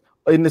 But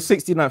in the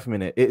 69th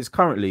minute, it is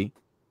currently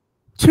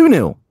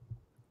 2-0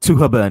 to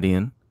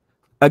Hibernian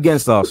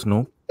against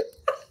Arsenal.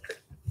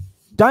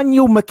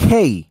 Daniel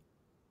McKay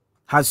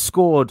has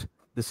scored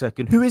the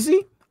second. Who is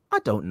he? I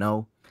don't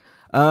know.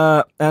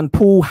 And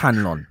Paul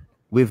Hanlon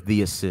with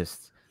the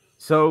assist.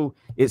 So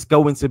it's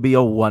going to be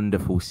a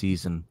wonderful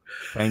season.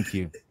 Thank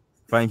you.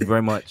 Thank you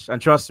very much.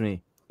 And trust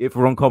me, if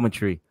we're on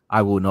commentary,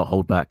 I will not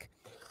hold back.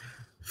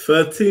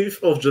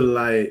 13th of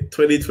July,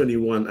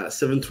 2021 at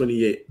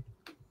 7:28.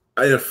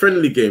 In a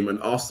friendly game, and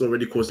Arsenal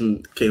already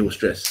causing Cahill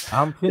stress.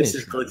 I'm finished.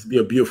 This is going to be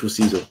a beautiful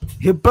season.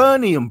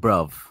 Hibernian,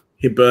 bruv.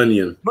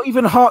 Hibernian. Not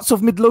even Hearts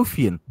of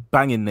Midlothian.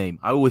 Banging name.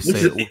 I always say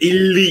it.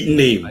 Elite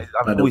name.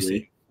 By the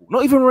way.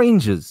 Not even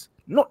Rangers.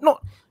 Not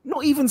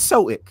even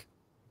Celtic.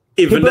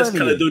 Even that's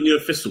Caledonian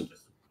Thistle.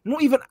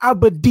 Not even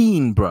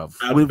Aberdeen, bruv.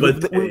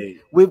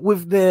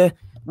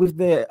 With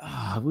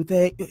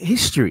their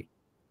history.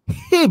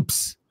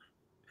 Hibs.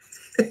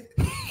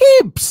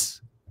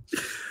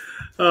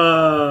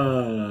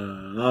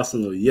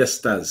 Arsenal. Yes,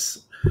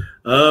 Stas.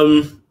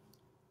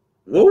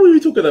 What were we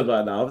talking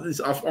about now?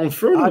 I'm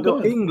throwing. I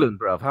got England,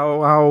 bruv.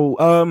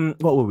 How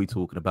what were we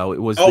talking about?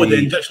 It was the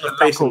injection of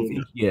pace.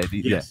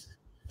 Yes.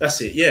 That's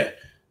it. Yeah.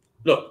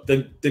 Look,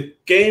 the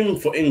game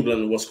for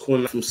England was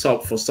calling for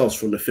subs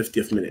from the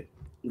 50th minute.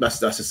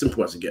 That's as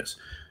simple as it gets.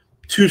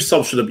 2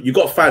 subs you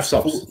got 5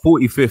 subs.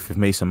 45th with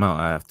Mason Mount,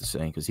 I have to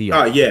say, because he.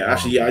 I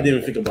didn't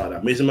even think about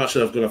that. Mason Mount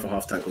should have gone off for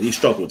half time because he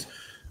struggled.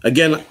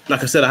 Again,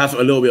 like I said, I have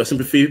a little bit of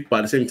sympathy, but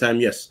at the same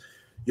time, yes,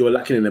 you were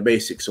lacking in the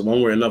basics. So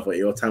one way or another,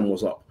 your time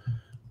was up.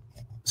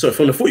 So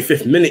from the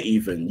 45th minute,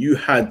 even you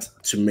had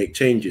to make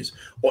changes,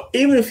 or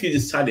even if you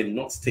decided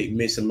not to take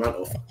Mason Mount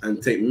off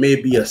and take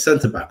maybe a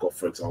centre back off,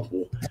 for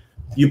example,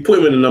 you put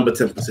him in the number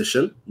 10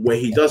 position where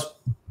he does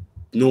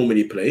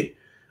normally play,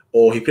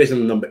 or he plays in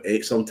the number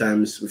 8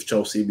 sometimes with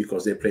Chelsea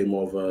because they play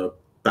more of a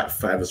back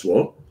 5 as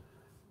well.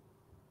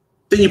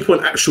 Then you put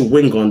an actual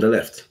winger on the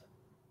left,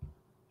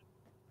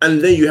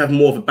 and then you have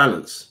more of a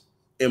balance,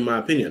 in my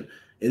opinion.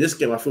 In this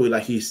game, I feel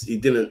like he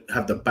didn't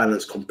have the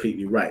balance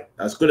completely right.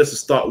 As good as the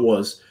start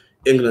was,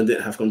 England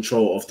didn't have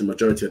control of the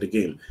majority of the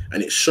game,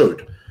 and it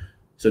showed.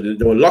 So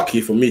they were lucky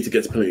for me to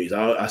get to penalties.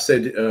 I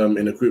said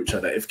in a group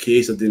chat that if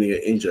Chiesa didn't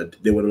get injured,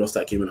 they would have lost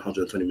that game in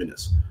 120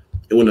 minutes.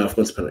 It wouldn't have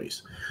gone to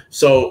penalties.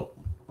 So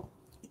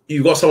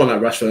you got someone like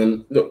Rashford.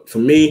 And look, for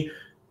me,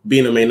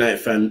 being a Man United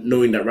fan,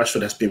 knowing that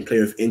Rashford has been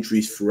playing with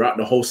injuries throughout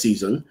the whole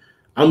season,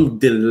 I'm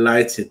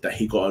delighted that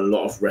he got a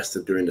lot of rest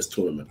during this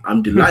tournament.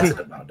 I'm delighted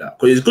about that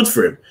because it's good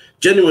for him.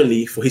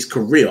 Genuinely, for his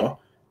career,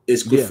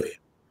 it's good for him.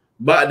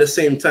 But at the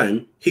same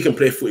time, he can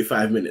play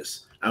 45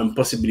 minutes and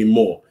possibly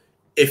more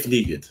if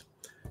needed.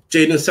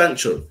 Jadon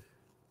Sancho,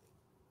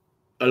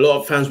 a lot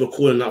of fans were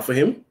calling out for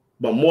him,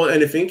 but more than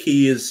anything,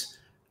 he is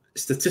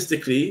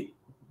statistically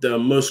the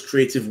most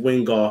creative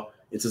winger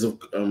in terms of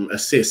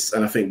assists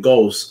and I think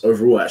goals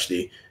overall,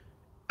 actually,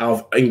 out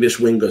of English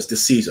wingers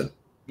this season.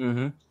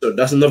 Mm-hmm. So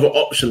that's another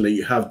option that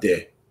you have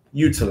there.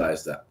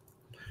 Utilize that.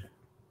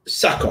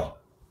 Saka,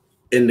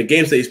 in the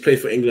games that he's played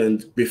for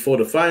England before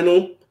the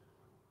final,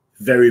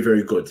 very,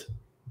 very good.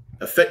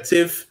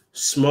 Effective,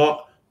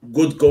 smart,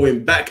 good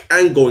going back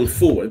and going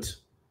forward.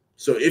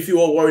 So if you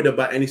are worried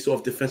about any sort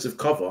of defensive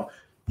cover,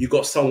 you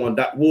got someone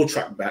that will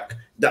track back,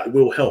 that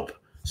will help.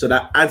 So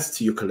that adds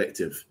to your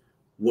collective.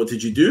 What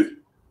did you do?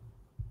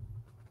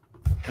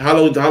 How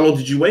long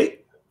did you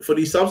wait? for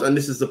these subs, and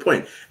this is the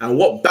point. And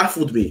what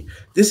baffled me,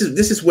 this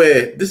is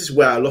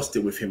where I lost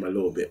it with him a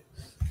little bit.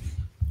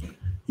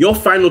 Your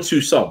final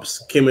 2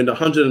 subs came in the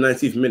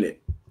 119th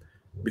minute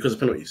because of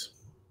penalties.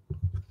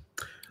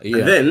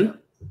 Yeah.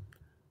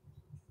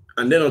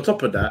 And then on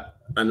top of that,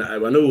 and I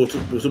know we'll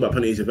talk about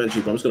penalties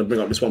eventually, but I'm just going to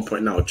bring up this one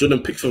point now.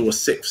 Jordan Pickford was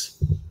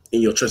 6th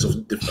in your choice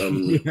of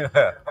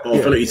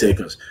penalty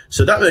takers.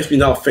 So that makes me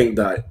now think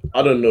that,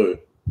 I don't know,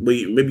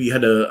 maybe you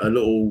had a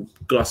little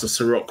glass of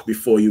Ciroc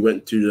before you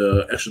went to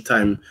the extra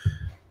time.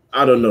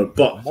 I don't know,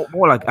 but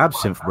more like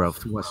absinthe, bro.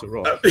 Too much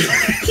Ciroc.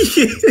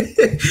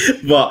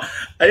 But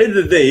at the end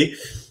of the day,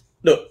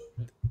 look,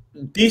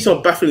 these are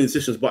baffling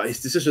decisions, but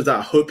it's decisions that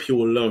I hope he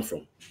will learn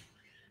from,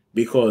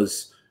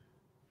 because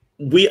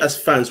we as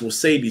fans will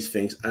say these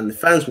things, and the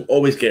fans will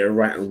always get it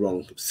right and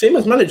wrong. Same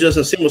as managers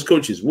and same as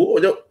coaches.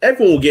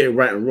 Everyone will get it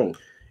right and wrong.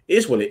 It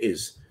is what it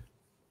is.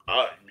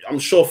 I'm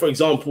sure, for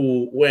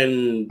example,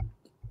 when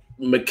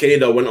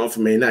Makeda went on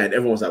for Man United,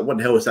 everyone was like, what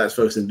the hell was Alex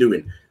Ferguson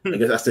doing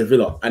against Aston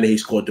Villa? And then he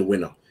scored the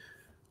winner.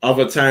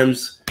 Other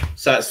times,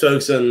 Alex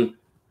Ferguson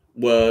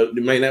the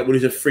Man United were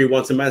losing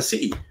 3-1 to Man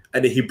City,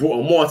 and then he brought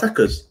on more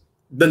attackers.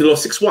 Then they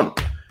lost 6-1.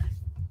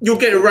 You'll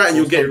get it right and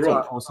you'll get it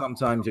wrong. Or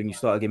sometimes when you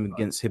start a game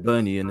against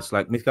Hibernian, and it's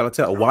like, Mikel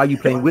Arteta, why are you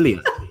playing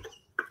Willian?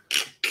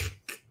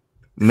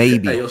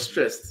 Maybe. Hey, you're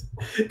stressed.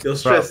 You're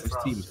stressed. This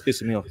team is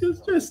pissing me off. You're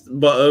stressed.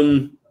 But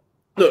look,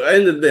 at the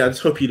end of the day, I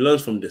just hope he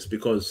learns from this,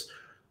 because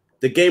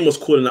the game was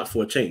calling out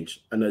for a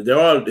change. And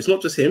it's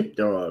not just him.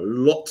 There are a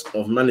lot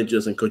of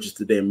managers and coaches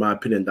today, in my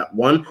opinion, that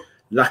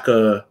lack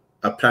a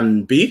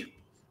plan B.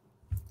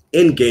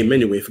 In game,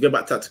 anyway, forget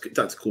about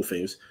tactical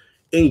things.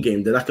 In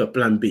game, they lack a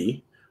plan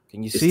B.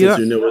 Can you see that?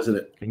 2-0, isn't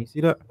it? Can you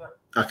see that?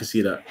 I can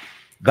see that.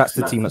 That's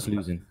the team that's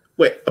losing.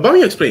 Wait,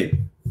 Aubameyang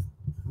explain.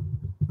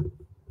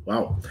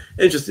 Wow,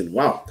 interesting.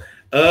 Wow.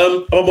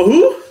 Obama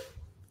who?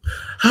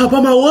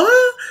 Obama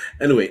what?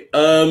 Anyway,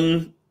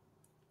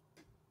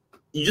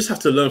 you just have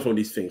to learn from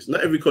these things.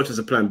 Not every coach has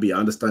a plan B. I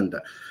understand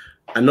that,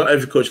 and not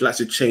every coach likes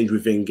to change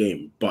within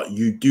game. But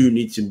you do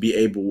need to be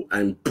able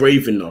and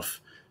brave enough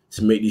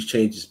to make these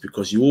changes,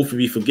 because you will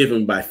be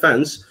forgiven by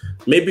fans.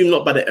 Maybe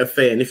not by the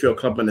FA, and if you're a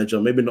club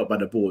manager, maybe not by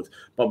the board,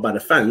 but by the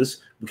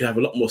fans. We can have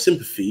a lot more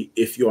sympathy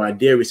if your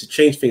idea is to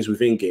change things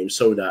within games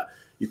so that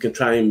you can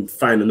try and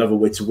find another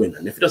way to win.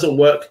 And if it doesn't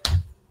work,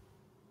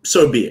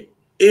 so be it.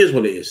 It is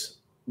what it is.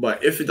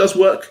 But if it does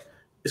work,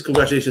 it's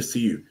congratulations to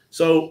you.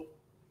 So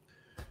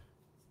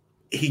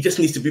he just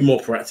needs to be more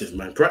proactive,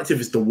 man. Proactive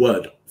is the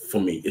word for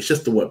me. It's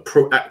just the word,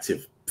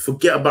 proactive.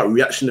 Forget about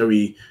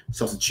reactionary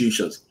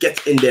substitutions.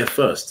 Get in there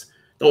first.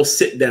 Don't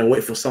sit there and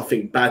wait for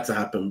something bad to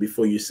happen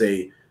before you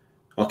say,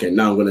 okay,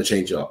 now I'm going to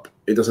change it up.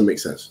 It doesn't make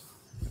sense.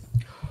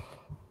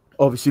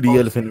 Obviously, the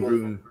elephant in the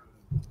room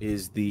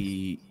is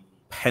the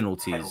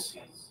penalties.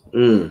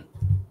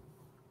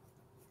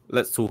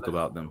 Let's talk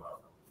about them.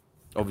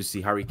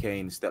 Obviously, Harry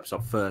Kane steps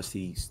up first.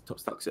 He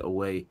tucks it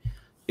away.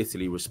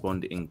 Italy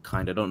responded in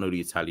kind. I don't know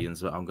the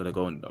Italians, but I'm going to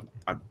go on.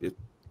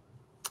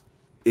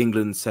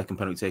 England's second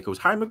penalty taker was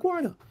Harry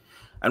Maguire.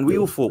 And we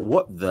all thought,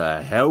 what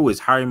the hell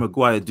is Harry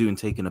Maguire doing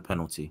taking a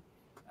penalty?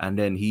 And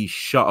then he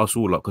shut us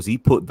all up because he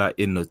put that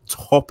in the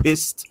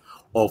toppest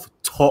of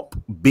top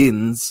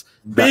bins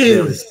that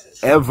there's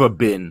ever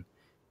been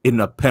in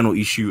a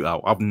penalty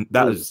shootout.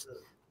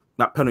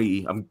 That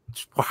penalty.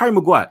 Harry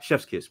Maguire,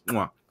 chef's kiss.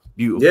 Mwah,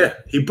 beautiful. Yeah,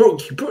 he broke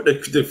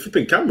the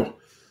flipping camera.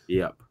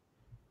 Yep.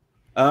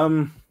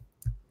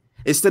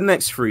 It's the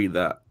next three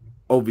that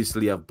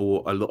obviously have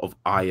brought a lot of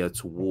ire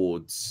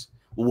towards.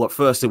 Well, at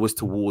first it was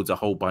towards a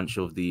whole bunch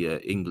of the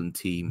England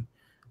team,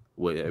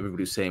 where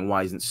everybody was saying,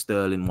 why isn't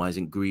Sterling? Why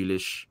isn't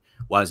Grealish?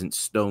 Why isn't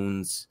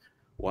Stones?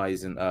 Why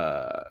isn't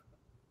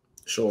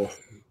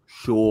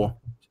Shaw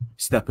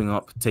stepping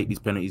up to take these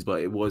penalties?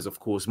 But it was, of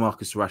course,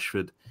 Marcus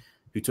Rashford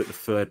who took the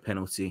third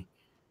penalty.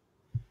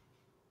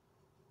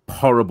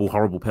 Horrible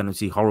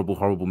penalty.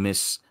 Horrible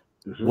miss.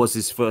 Mm-hmm. Was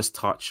his first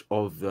touch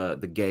of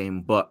the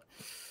game, but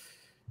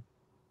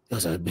I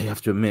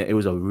have to admit, it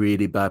was a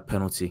really bad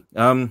penalty.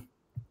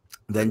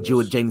 Then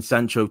Jadon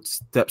Sancho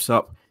steps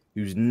up,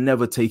 who's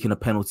never taken a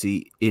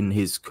penalty in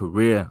his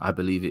career, I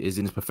believe it is,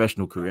 in his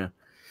professional career.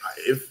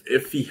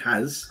 If he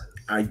has,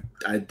 I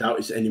doubt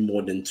it's any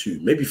more than 2,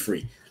 maybe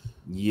 3.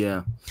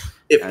 Yeah.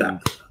 If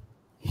that.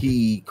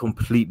 He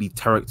completely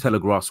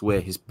telegraphs where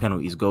his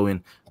penalty is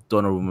going.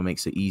 Donnarumma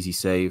makes an easy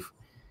save.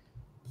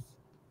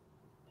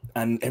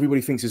 And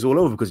everybody thinks it's all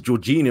over because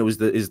Jorginho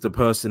is the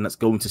person that's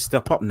going to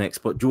step up next.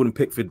 But Jordan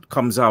Pickford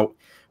comes out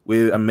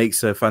and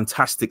makes a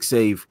fantastic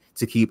save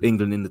to keep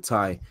England in the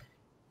tie.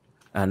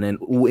 And then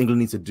all England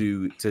needs to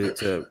do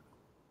to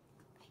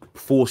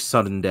force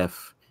sudden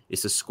death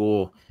is to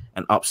score,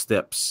 and up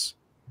steps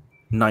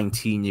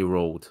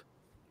 19-year-old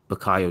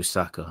Bukayo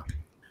Saka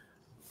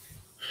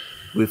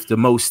with the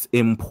most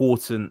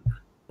important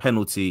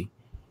penalty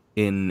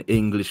in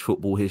English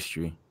football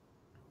history.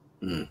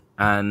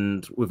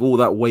 And with all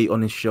that weight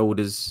on his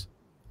shoulders,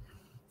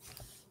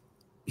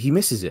 he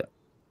misses it,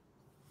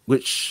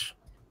 which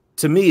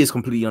to me is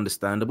completely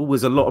understandable.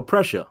 There's a lot of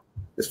pressure.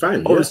 It's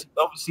fine.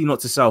 Obviously not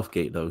to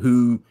Southgate though,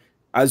 who,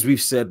 as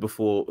we've said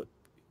before,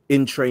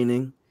 in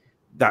training,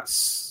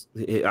 that's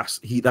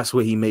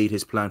where he made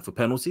his plan for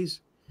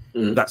penalties.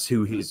 That's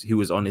who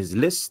was on his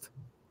list,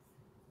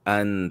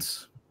 and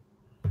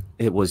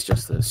it was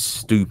just a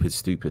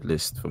stupid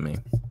list for me.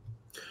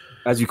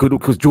 As you could,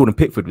 because Jordan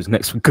Pickford was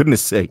next, for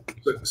goodness sake.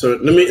 So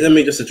let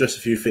me just address a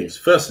few things.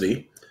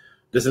 Firstly,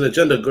 there's an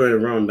agenda going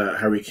around that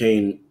Harry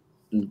Kane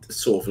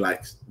sort of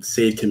like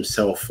saved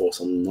himself or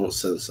some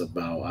nonsense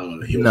about, I don't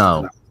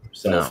know,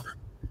 himself.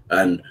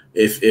 And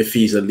if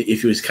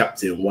he was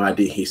captain, why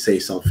didn't he say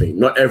something?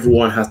 Not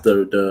everyone has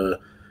the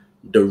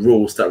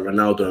rules that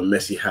Ronaldo and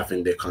Messi have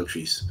in their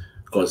countries,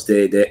 because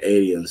they're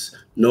aliens.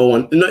 No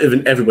one, not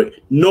even everybody,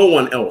 no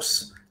one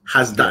else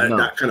has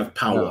that kind of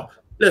power. No.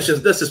 Let's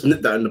just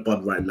nip that in the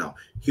bud right now.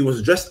 He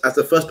was dressed as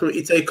the first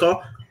penalty taker,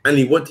 and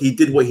he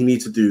did what he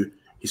needed to do.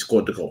 He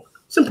scored the goal.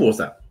 Simple as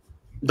that.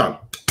 Done.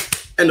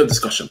 End of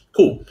discussion.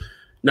 Cool.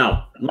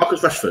 Now, Marcus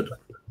Rashford.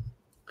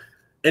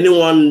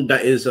 Anyone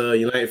that is a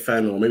United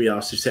fan, or maybe I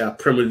should say a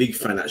Premier League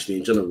fan actually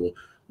in general,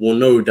 will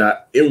know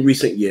that in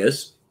recent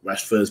years,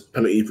 Rashford's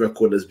penalty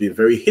record has been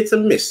very hit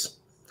and miss.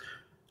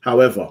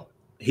 However,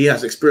 he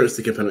has experience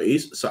taking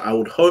penalties, so I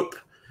would hope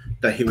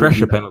that he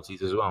pressure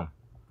penalties as well.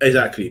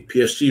 Exactly.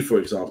 PSG, for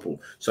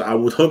example. So I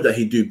would hope that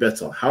he'd do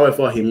better.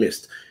 However, he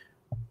missed.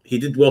 He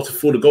did well to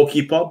fool the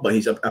goalkeeper, but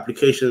his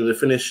application and the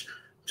finish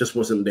just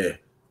wasn't there.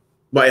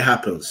 But it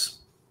happens.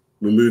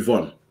 We move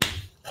on.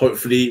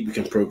 Hopefully, we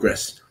can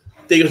progress.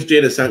 Then goes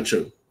Jadon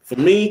Sancho. For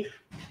me,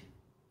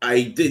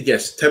 I did,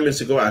 10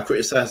 minutes ago, I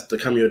criticized the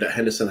cameo that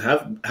Henderson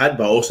had,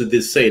 but I also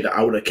did say that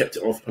I would have kept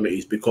it off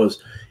penalties,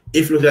 because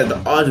if you look at the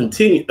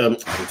Argentinian,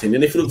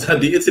 if you looked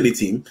at the Italy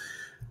team,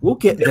 we'll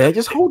get there.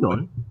 Just hold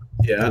on.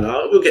 Yeah,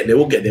 no, we'll get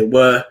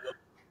there.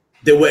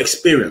 They were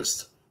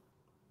experienced.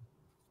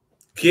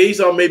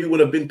 Chiesa maybe would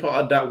have been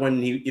part of that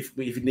if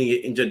he didn't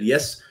get injured,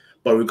 yes.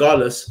 But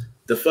regardless,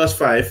 the first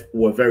 5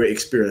 were very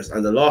experienced,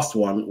 and the last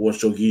one was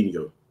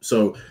Jorginho.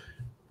 So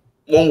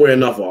one way or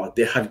another,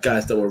 they had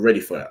guys that were ready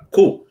for that.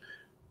 Cool.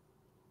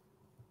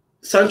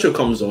 Sancho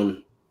comes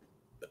on.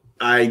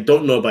 I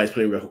don't know about his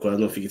penalty record, because I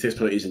don't think he takes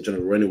penalties in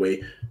general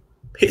anyway.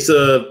 Hits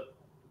a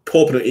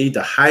poor penalty.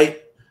 The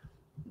height,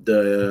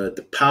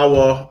 the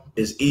power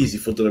is easy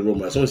for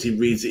Donnarumma. As long as he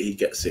reads it, he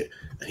gets it,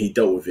 and he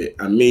dealt with it.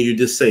 And me, you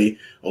did say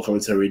on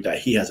commentary that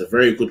he has a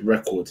very good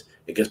record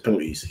against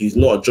penalties. He's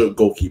not a joke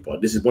goalkeeper.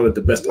 This is one of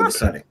the best on the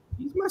planet.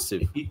 He's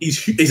massive.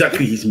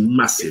 He's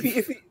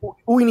massive.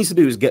 All he needs to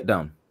do is get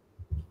down.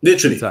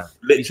 Literally.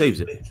 He saves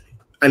it.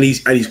 And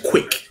he's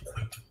quick.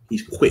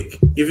 He's quick.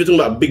 If you're talking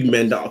about big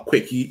men that are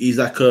quick, he's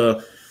like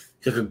a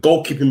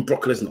goalkeeping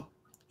Brock Lesnar.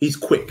 He's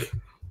quick.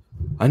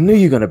 I knew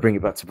you were going to bring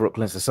it back to Brock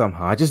Lesnar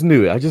somehow. I just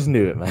knew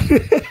it, man.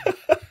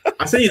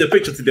 I sent you the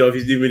picture today of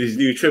his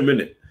new trim,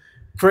 innit?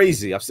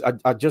 Crazy.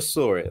 I just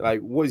saw it. Like,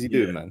 what is he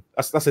doing, man?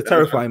 That's a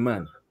terrifying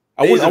man.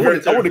 I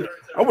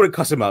wouldn't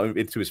cuss him out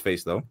into his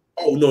face, though.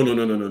 Oh, no.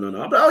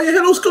 But, your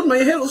hair looks good, man.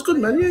 Your hair looks good,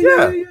 man.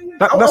 Yeah.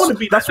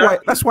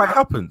 That's why it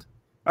happened.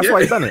 That's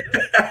why he's done it.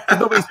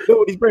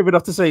 Nobody's brave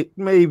enough to say,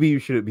 maybe you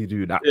shouldn't be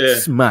doing that. Yeah.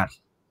 Smash.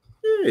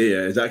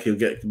 Yeah, exactly. He'll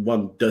get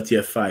one dirty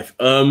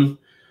F5.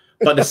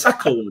 But the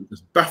Saka one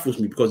just baffles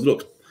me, because,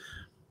 look,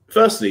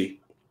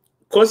 firstly,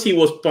 because he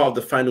was part of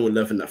the final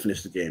 11 that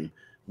finished the game,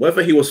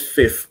 whether he was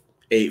 5th,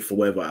 8th, or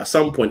whatever, at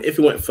some point, if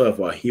he went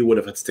further, he would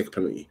have had to take a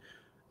penalty.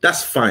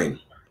 That's fine.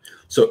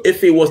 So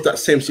if it was that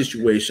same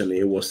situation,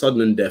 it was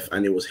sudden and death,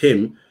 and it was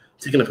him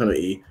taking a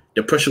penalty,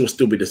 the pressure will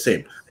still be the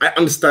same. I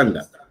understand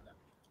that.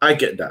 I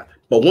get that.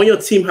 But when your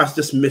team has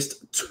just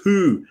missed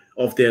 2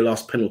 of their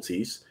last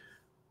penalties,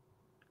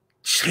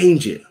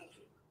 change it.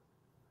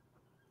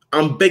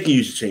 I'm begging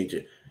you to change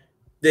it.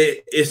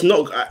 It's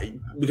not.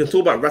 We can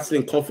talk about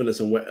rattling confidence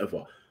and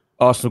whatever.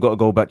 Arsenal got to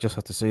go back. Just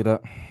have to say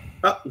that.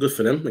 Good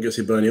for them against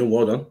Hibernian.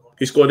 Well done.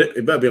 He scored it.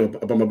 It better be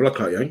about my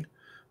block out, young.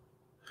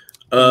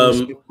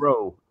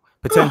 Bro,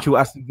 potential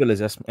Aston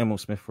Villa's Emil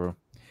Smith, bro.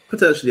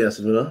 Potentially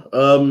Aston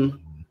Villa.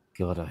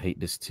 God, I hate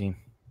this team.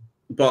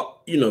 But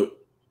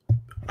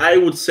I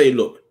would say,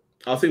 look.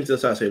 I think to the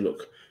side, say,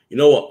 look. You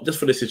know what? Just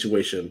for this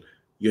situation,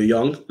 you're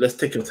young. Let's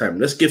take your time.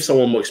 Let's give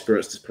someone more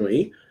experience this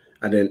penalty.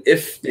 And then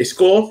if they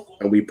score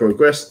and we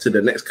progress to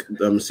the next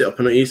set of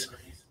penalties,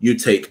 you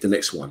take the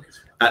next one.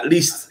 At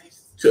least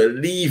to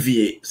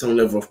alleviate some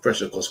level of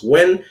pressure. Because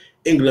when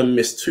England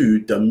missed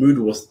 2, the mood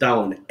was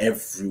down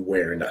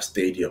everywhere in that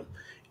stadium.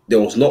 There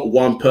was not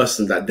one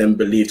person that then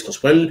believed.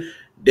 Because when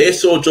they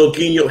saw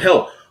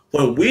Jorginho,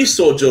 when we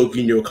saw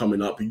Jorginho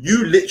coming up,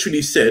 you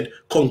literally said,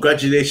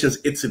 "Congratulations,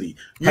 Italy."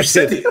 You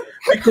said it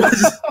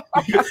because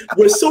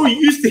we're so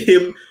used to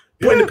him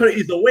putting the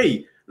penalties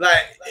away. Like,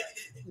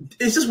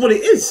 it's just what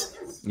it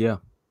is. Yeah.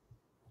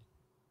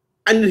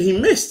 And he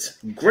missed.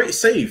 Great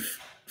save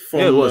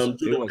from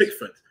Jordan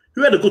Pickford,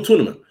 who had a good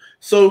tournament.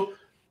 So,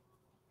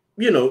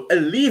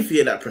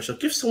 alleviate that pressure.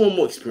 Give someone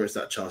more experience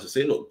that chance to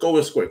say, look, go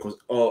and score it,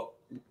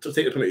 to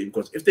take the penalty.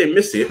 Because if they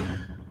miss it,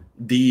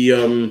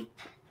 the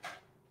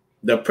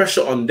the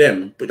pressure on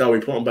them, but that we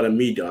put on by the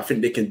media, I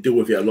think they can deal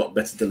with it a lot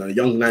better than a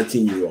young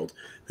 19-year-old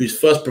whose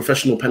first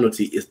professional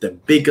penalty is the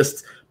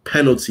biggest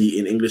penalty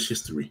in English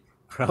history.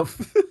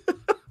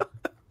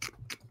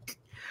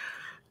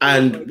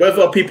 And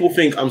whether people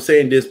think I'm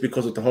saying this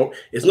because of the whole,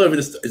 it's not even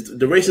this,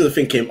 the racism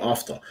thing came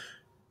after.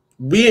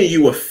 We and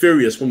you were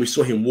furious when we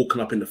saw him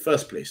walking up in the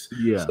first place.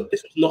 Yeah. So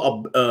this was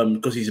not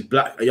because he's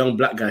a young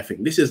black guy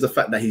thing. This is the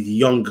fact that he's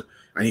young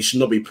and he should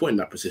not be put in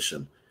that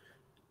position.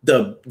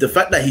 The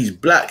fact that he's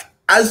black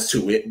adds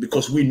to it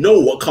because we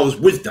know what comes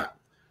with that.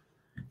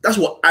 That's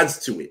what adds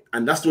to it.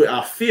 And that's where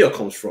our fear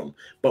comes from.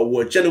 But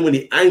we're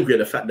genuinely angry at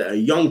the fact that a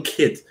young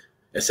kid,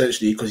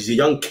 essentially, because he's a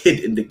young kid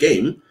in the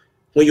game,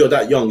 when you're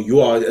that young, you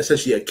are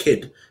essentially a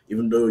kid,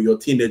 even though you're a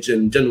teenager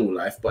in general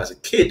life. But as a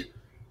kid,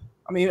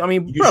 I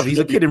mean, bro, he's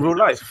a kid in real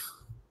life.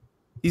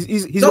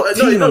 He's got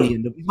teen on the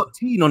end. He's got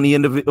teen on the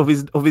end of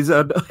his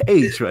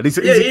age, right? He's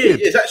a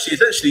kid.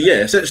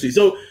 Essentially.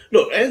 So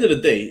look, at the end of the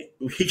day,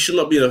 he should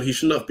not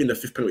have been the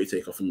fifth penalty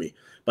taker for me.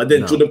 But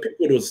then Jordan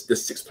Pickford was the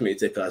sixth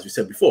penalty taker, as we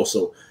said before.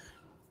 So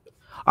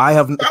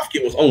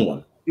Southgate was on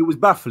one. It was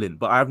baffling,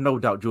 but I have no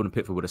doubt Jordan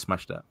Pickford would have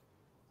smashed that.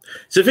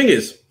 So the thing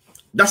is,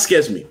 that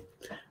scares me.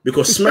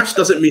 Because smash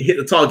doesn't mean hit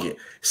the target.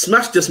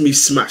 Smash just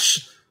means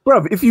smash.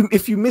 Bro, if you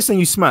miss and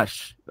you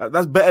smash,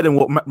 that's better than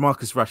what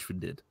Marcus Rashford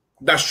did.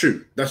 That's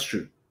true. That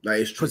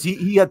is true. Because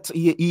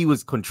he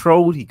was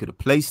controlled. He could have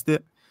placed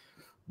it,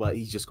 but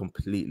he just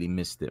completely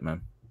missed it,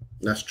 man.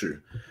 That's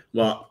true.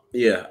 But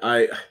yeah,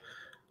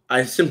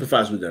 I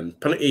sympathize with them.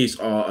 Penalties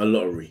are a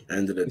lottery. At the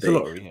end of the day,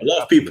 a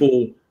lot of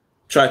people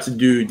try to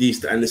do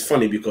these, and it's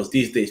funny because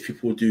these days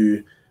people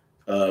do.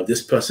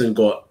 This person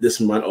got this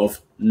amount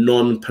of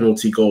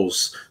non-penalty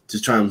goals to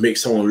try and make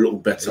someone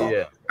look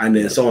better, and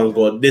then someone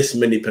got this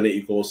many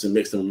penalty goals and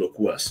makes them look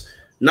worse.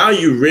 Now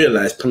you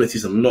realize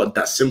penalties are not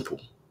that simple,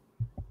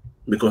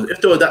 because if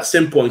they were that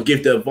simple and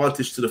give the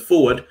advantage to the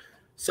forward,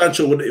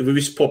 Sancho would, if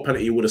he scored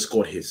penalty, would have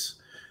scored his.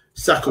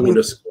 Saka would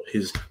have scored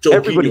his.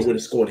 Jorginho would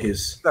have scored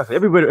his.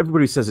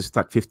 Everybody says it's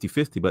like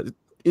 50-50, but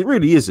it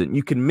really isn't.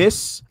 You can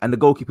miss, and the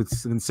goalkeeper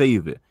can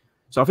save it.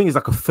 So I think it's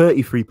like a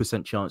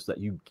 33% chance that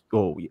you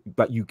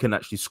can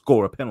actually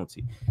score a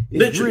penalty.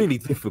 It's really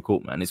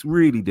difficult, man. It's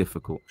really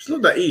difficult. It's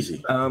not that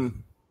easy.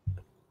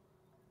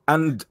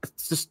 And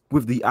just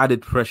with the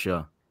added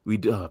pressure, we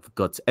do. Oh,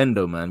 God,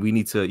 Endo, man, you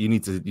need to.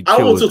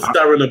 I will talk to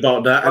Darren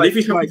about that, and if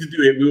he's happy to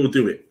do it, we will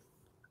do it.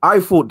 I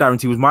thought Darren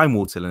T was my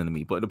mortal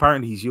enemy, but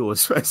apparently he's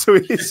yours, right? So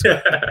it is.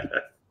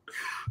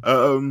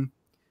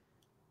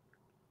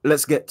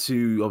 Let's get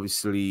to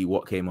obviously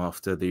what came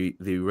after the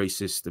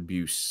racist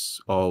abuse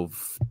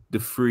of the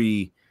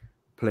three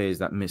players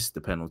that missed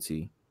the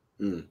penalty.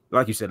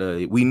 Like you said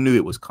earlier, we knew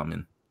it was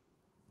coming.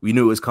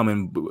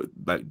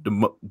 Like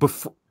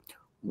before.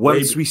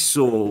 Once we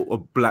saw a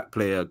black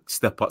player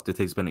step up to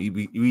take his penalty,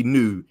 we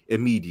knew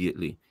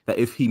immediately that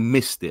if he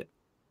missed it,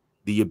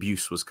 the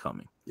abuse was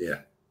coming.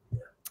 Yeah.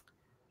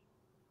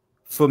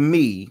 For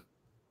me,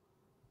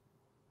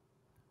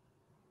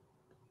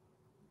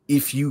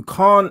 if you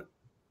can't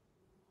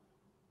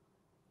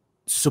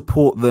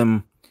support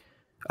them,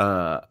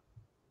 when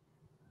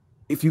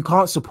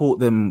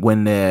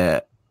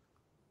they're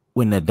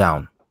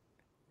down,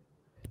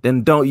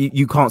 then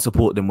you can't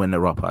support them when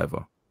they're up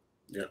either.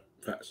 Yeah,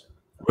 facts.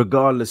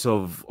 Regardless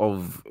of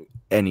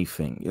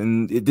anything,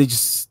 and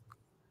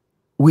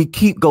we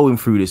keep going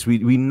through this.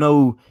 We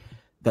know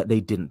that they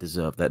didn't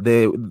deserve that.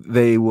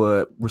 They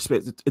were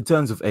respected in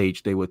terms of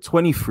age. They were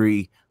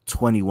 23,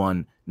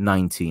 21,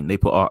 19. They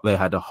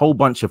had a whole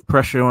bunch of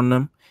pressure on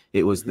them.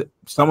 It was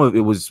some of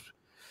it was.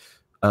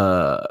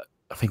 I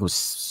think it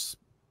was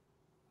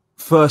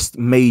first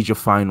major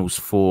finals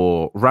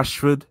for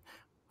Rashford,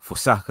 for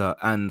Saka,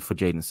 and for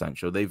Jadon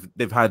Sancho.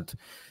 They've had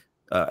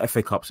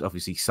FA Cups,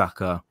 obviously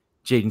Saka,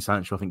 Jadon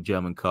Sancho, I think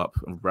German Cup,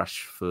 and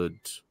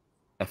Rashford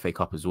FA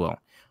Cup as well.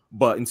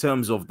 But in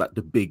terms of like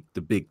the big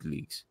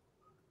leagues,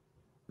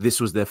 this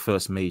was their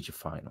first major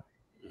final.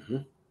 Mm-hmm.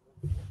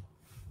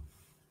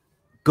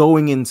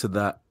 Going into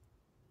that,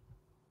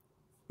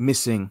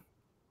 missing.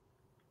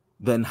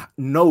 Then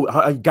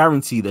I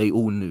guarantee they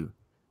all knew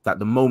that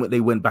the moment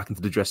they went back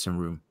into the dressing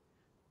room,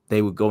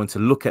 they were going to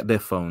look at their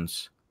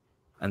phones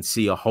and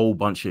see a whole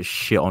bunch of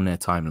shit on their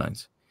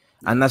timelines.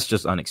 And that's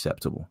just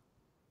unacceptable.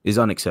 It's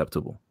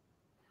unacceptable.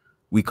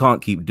 We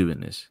can't keep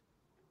doing this.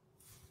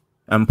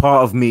 And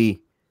part of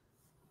me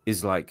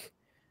is like,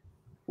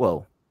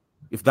 well,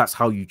 if that's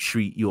how you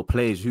treat your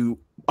players who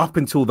up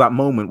until that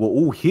moment were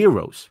all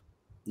heroes,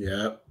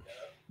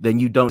 then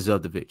you don't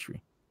deserve the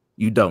victory.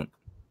 You don't.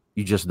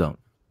 You just don't.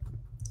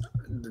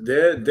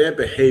 Their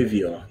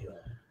behavior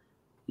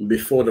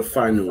before the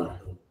final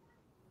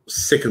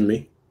sickened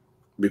me,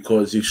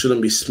 because you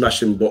shouldn't be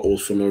smashing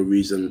bottles for no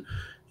reason.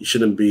 You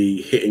shouldn't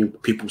be hitting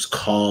people's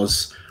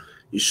cars.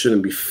 You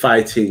shouldn't be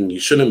fighting. You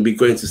shouldn't be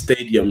going to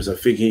stadiums and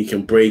thinking you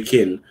can break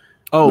in.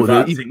 Oh,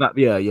 even that,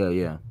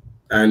 yeah.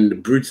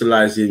 And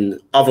brutalizing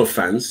other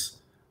fans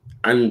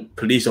and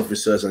police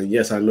officers. And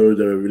yes, I know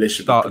the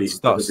relationship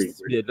with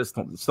police. That's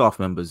not staff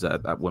members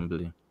at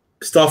Wembley.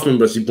 staff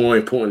members, more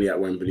importantly, at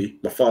Wembley,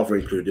 my father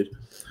included.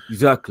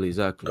 Exactly.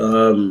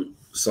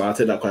 So I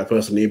take that quite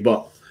personally,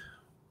 but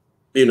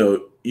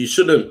you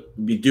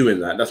shouldn't be doing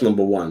that. That's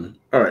number one.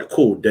 All right,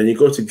 cool. Then you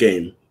go to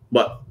game,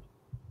 but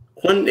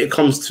when it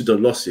comes to the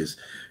losses,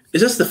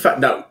 it's just the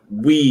fact that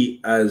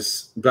we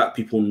as black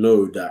people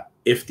know that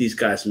if these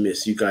guys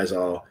miss, you guys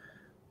are.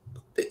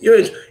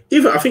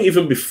 I think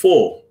even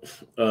before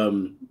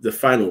the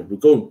final, we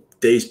go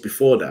days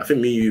before that. I think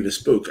me and you even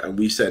spoke, and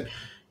we said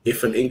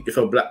if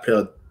a black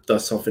player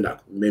does something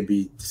that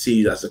maybe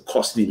sees as a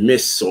costly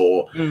miss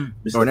or an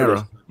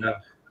error,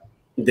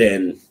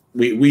 then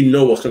we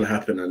know what's going to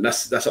happen, and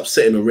that's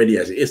upsetting already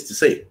as it is to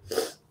say.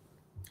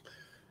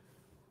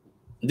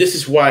 This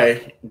is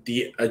why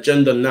the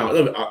agenda now,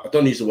 I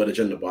don't use the word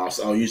agenda, but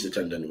I'll use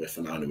agenda anyway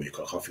for now anyway,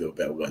 because I can't feel a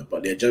better word.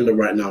 But the agenda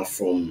right now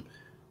from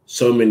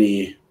so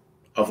many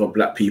other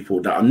black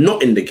people that are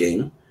not in the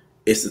game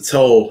is to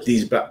tell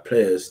these black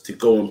players to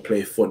go and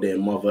play for their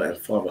mother and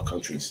father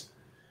countries.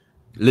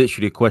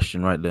 Literally a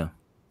question right there.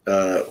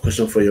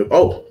 Question for you.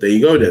 Oh, there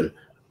you go then.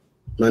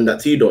 Man, that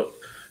T-Dot.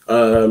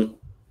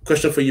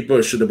 Question for you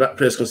both. Should the black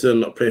players consider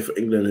not playing for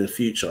England in the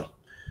future?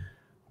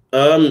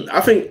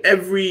 I think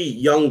every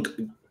young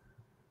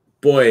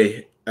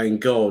boy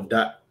and girl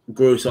that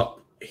grows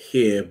up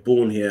here,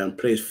 born here, and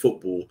plays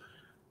football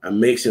and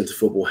makes it into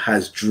football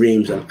has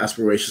dreams and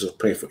aspirations of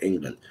playing for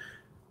England.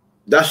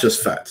 That's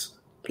just facts.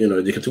 You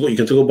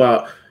can talk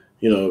about,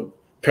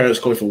 parents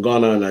coming from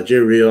Ghana,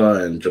 Nigeria,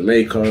 and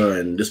Jamaica,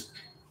 and just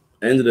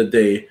end of the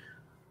day,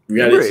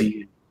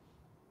 reality.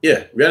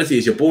 Yeah, reality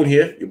is you're born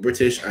here, you're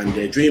British, and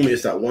their dream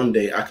is that one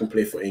day I can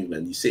play for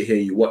England. You sit here,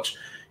 you watch.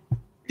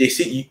 They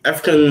see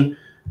African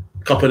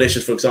Cup of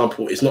Nations, for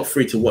example, it's not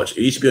free to watch.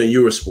 It used to be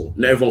on Eurosport.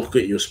 Not everyone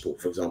could get Eurosport,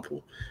 for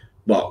example.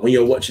 But when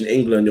you're watching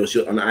England, it was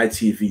on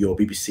ITV or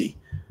BBC.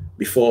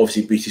 Before,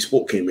 obviously, BT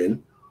Sport came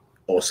in,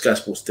 or Sky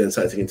Sports then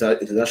started taking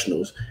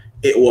internationals,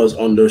 it was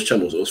on those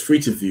channels. It was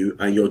free to view,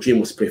 and your dream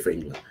was to play for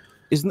England.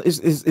 Is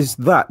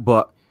that,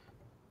 but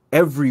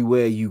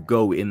everywhere you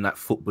go in that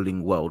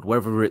footballing world,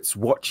 whether it's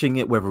watching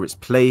it, whether it's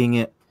playing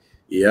it,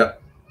 yeah.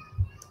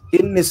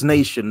 In this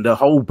nation, the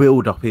whole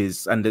build-up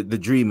is, and the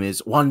dream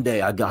is, one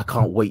day I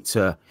can't wait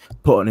to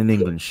put on an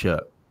England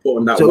shirt. Put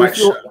on that white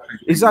shirt.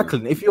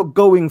 Exactly. If you're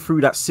going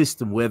through that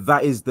system where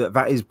that is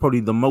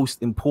probably the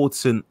most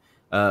important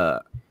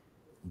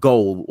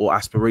goal or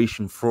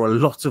aspiration for a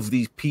lot of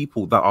these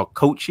people that are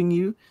coaching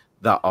you,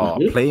 that are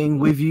playing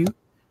with you.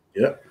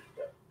 Yeah.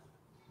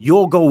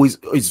 Your goal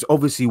is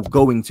obviously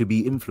going to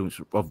be influenced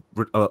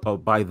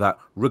by that,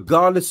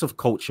 regardless of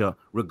culture,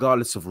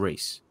 regardless of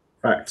race.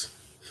 Fact.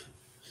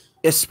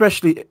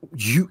 Especially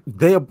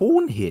they are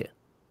born here.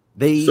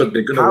 They have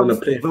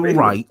the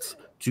right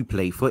to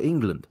play for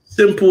England.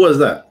 Simple as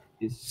that.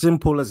 It's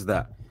simple as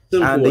that.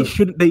 And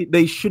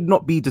they should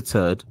not be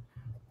deterred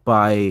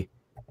by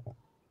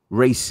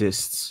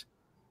racists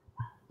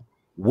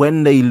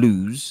when they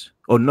lose,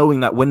 or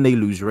knowing that when they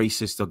lose,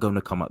 racists are going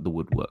to come out the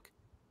woodwork.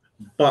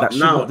 But that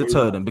should not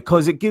deter them,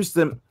 because it gives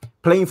them,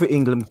 playing for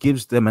England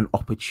gives them an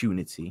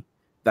opportunity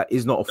that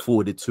is not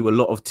afforded to a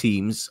lot of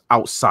teams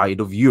outside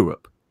of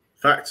Europe.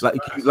 Facts.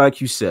 Like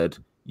you said,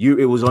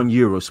 it was on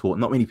Eurosport.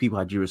 Not many people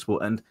had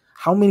Eurosport, and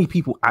how many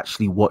people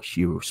actually watch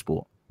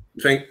Eurosport?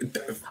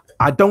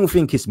 I don't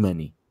think it's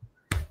many.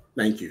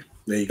 Thank you.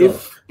 There you go.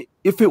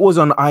 If it was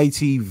on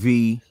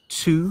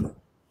ITV2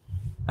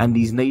 and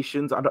these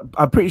nations,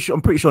 I'm pretty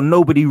sure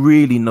nobody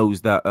really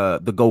knows that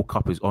the Gold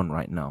Cup is on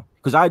right now,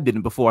 because I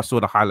didn't before I saw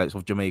the highlights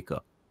of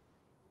Jamaica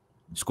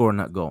scoring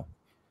that goal.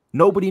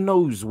 Nobody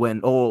knows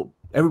when, or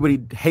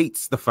everybody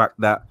hates the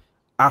fact that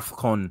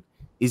AFCON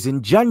is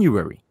in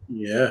January.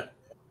 Yeah.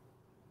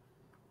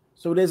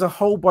 So there's a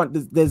whole bunch.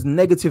 There's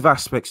negative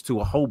aspects to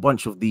a whole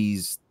bunch of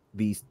these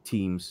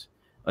teams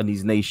and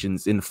these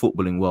nations in the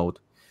footballing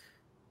world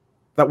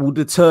that will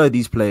deter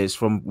these players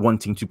from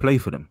wanting to play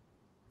for them.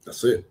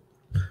 That's it.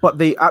 But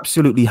they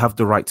absolutely have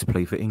the right to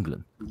play for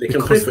England. They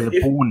can play for.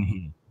 They're born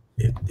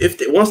here.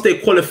 Once they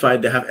qualify,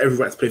 they have every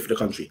right to play for the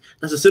country.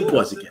 That's as simple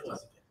as it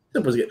gets.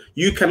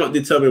 You cannot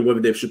determine whether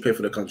they should play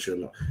for the country or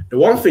not. The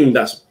one thing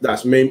that's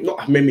not made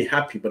me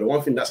happy, but the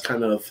one thing that's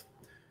kind of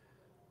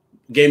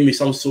gave me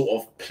some sort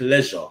of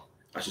pleasure,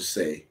 I should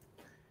say,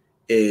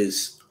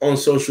 is on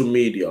social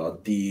media,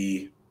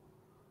 the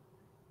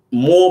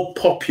more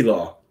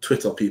popular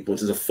Twitter people, in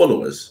terms of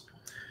followers,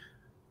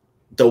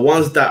 the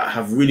ones that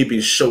have really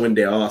been showing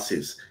their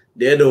asses,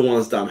 they're the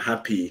ones that I'm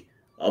happy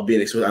are being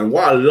exposed. And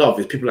what I love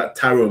is people like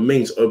Tyrone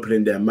Mings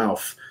opening their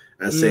mouth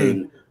and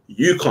saying,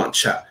 you can't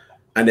chat.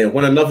 And then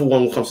when another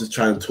one comes to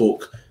try and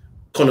talk,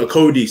 Conor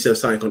Cody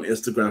says something on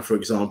Instagram, for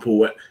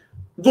example.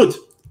 Good.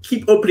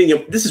 Keep opening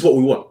your... This is what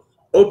we want.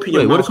 Open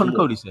your mouth. What did Conor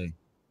Cody say?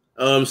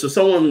 So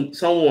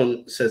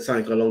someone said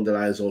something along the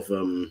lines of,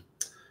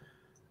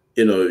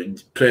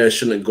 players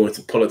shouldn't go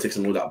into politics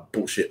and all that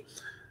bullshit.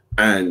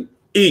 And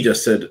he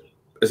just said,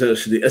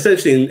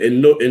 essentially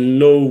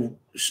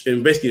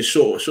in basically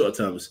shorter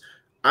terms,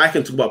 I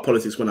can talk about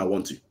politics when I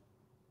want to.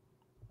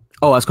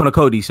 Oh, as Conor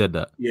Cody said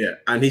that. Yeah,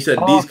 and he said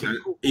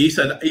he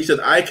said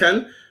I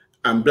can,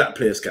 and black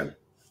players can.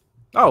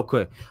 Oh,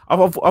 okay. I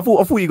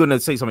thought you were gonna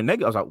say something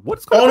negative. I was like,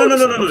 what's going Oh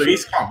on? no.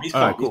 He's calm. He's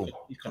calm. Right, cool.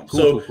 He's calm. Cool,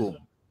 So cool.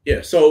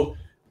 yeah, so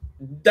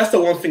that's the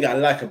one thing I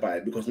like about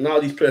it, because now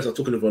these players are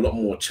talking with a lot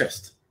more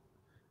chest.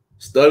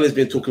 Sterling's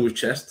been talking with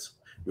chest.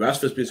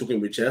 Rashford's been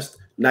talking with chest.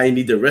 Now you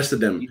need the rest of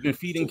them. You've been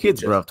feeding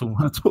kids, bruv.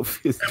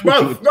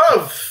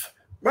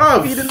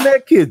 Bruv. Feeding their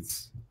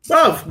kids.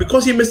 Bruv,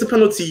 because he missed the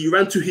penalty, you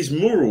ran to his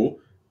mural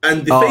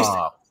and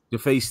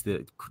Defaced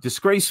it.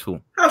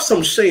 Disgraceful. Have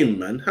some shame,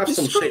 man. Have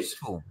some shame.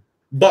 Disgraceful.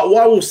 But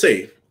what I will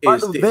say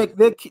is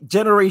their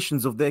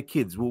generations of their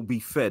kids will be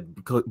fed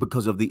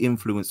because of the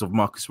influence of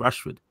Marcus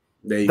Rashford.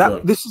 There you go.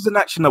 This is an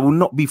action that will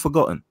not be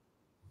forgotten.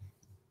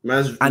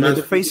 Man's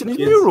defacing his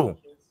mural.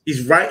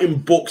 He's writing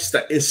books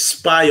that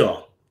inspire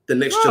the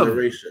next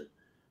generation.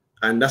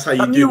 And that's how you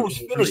do it. The mural's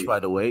finished, by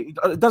the way.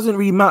 It doesn't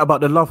really matter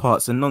about the love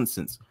hearts and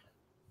nonsense.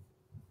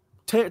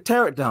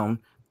 Tear it down,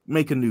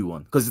 make a new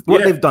one. Because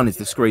what they've done is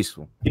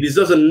disgraceful. He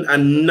deserves a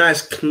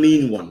nice,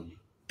 clean one.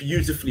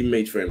 Beautifully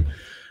made for him.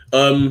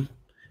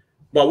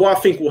 But what I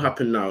think will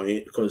happen now,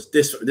 because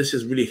this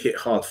has really hit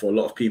hard for a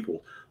lot of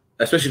people,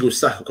 especially with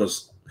Saka,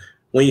 because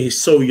when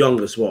he's so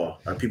young as well,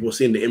 and people are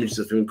seeing the images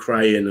of him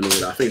crying and all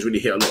that, I think it's really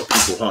hit a lot of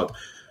people hard.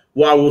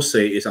 What I will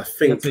say is, I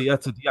think you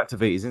had to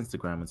deactivate his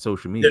Instagram and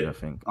social media. I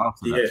think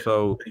after that.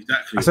 So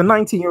exactly, as a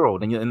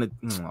 19-year-old, and you're in the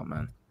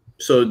man.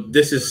 So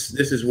this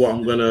is what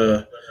I'm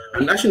gonna.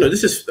 And actually, no,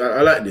 this is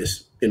I like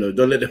this. You know,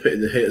 don't let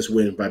the haters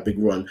win by Big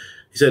Ron.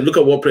 He said, look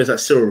at what players like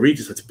Cyril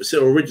Regis. But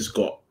Cyril Regis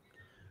got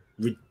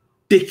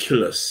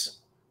ridiculous,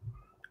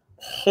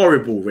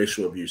 horrible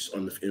racial abuse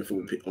on the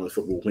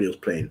football when he was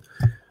playing.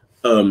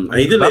 And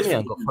he did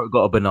got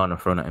a banana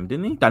thrown at him,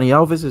 didn't he? Dani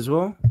Alves as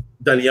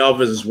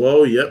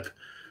well. Yep.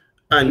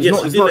 And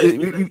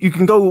you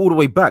can go all the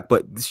way back,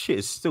 but this shit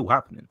is still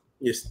happening.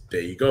 Yes,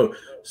 there you go.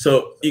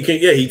 So you can,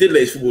 he did let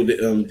his football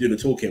do the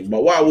talking.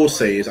 But what I will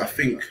say is, I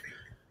think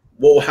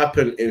what will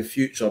happen in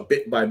future,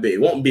 bit by bit,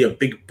 it won't be a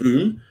big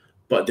boom,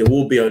 but there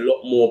will be a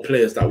lot more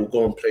players that will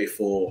go and play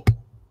for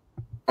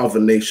other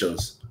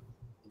nations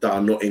that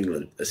are not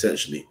England,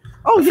 essentially.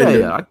 Oh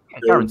yeah.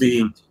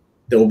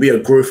 There will be a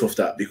growth of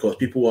that, because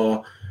people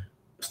are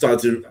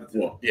starting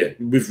to,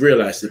 we've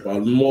realized it,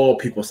 but more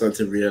people are starting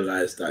to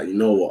realize that, you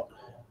know what,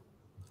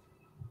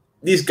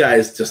 these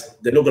guys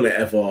they're not going to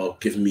ever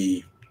give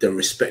me the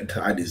respect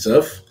that I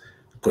deserve,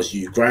 because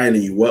you grind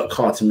and you work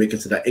hard to make it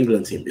to that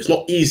England team. It's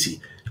not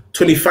easy.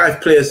 25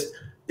 players,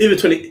 even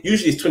 20,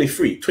 usually it's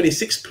 23.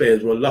 26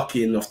 players were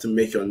lucky enough to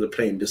make it on the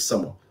plane this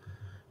summer.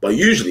 But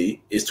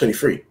usually it's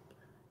 23.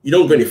 You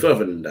don't go any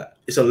further than that.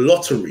 It's a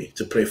lottery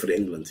to play for the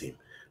England team.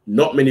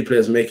 Not many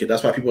players make it.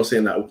 That's why people are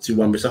saying that to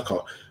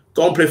Wan-Bissaka,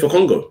 go and play for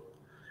Congo.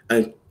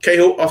 And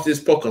Keho, after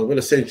this podcast, I'm going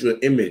to send you an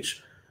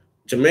image.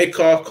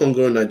 Jamaica,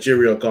 Congo,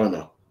 Nigeria,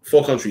 Ghana.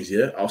 4 countries,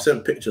 yeah? I'll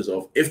send pictures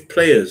of if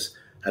players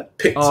had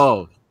picked.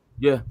 Oh,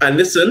 yeah. And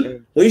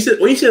listen, when you say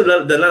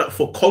the lineup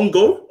for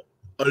Congo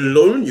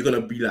alone, you're going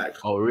to be like,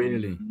 oh,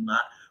 really?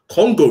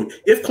 Congo,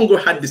 if Congo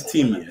had this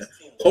team here,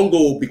 Congo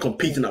will be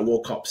competing at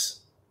World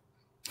Cups.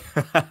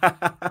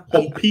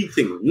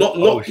 Competing,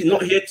 not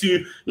here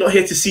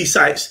to see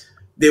sights.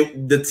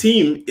 The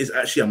team is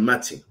actually a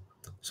mad team.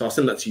 So I'll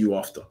send that to you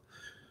after.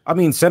 I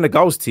mean,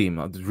 Senegal's team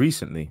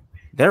recently,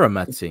 they're a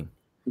mad team.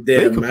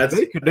 They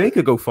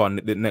could go far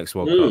the next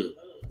World Cup.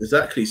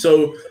 Exactly.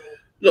 So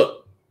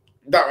look,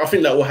 I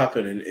think that will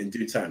happen in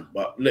due time.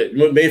 But look,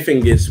 the main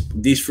thing is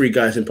these 3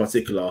 guys in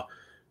particular,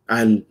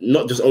 and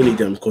not just only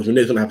them, because we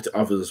know it's going to happen to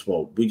others as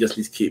well. We just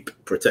need to keep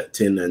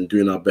protecting and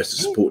doing our best to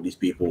support these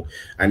people.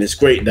 And it's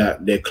great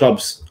that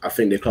I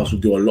think their clubs will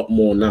do a lot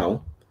more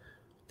now.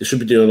 They should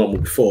be doing a lot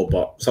more before,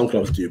 but some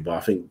clubs do. But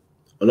I think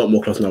a lot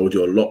more clubs now will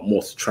do a lot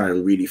more to try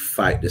and really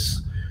fight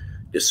this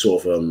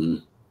sort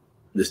of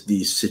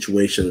these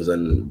situations,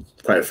 and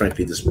quite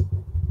frankly, this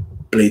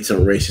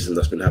blatant racism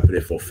that's been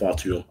happening for far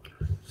too long.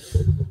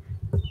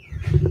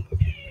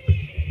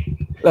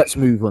 Let's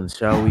move on,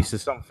 shall we? So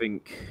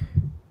something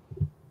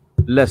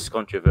less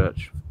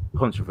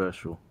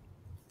controversial.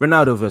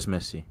 Ronaldo versus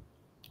Messi.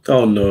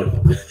 Oh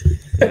no.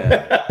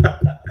 Yeah.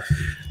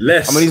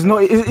 Less. I mean,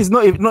 it's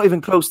not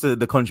even close to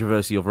the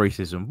controversy of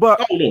racism,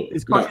 but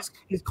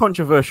it's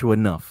controversial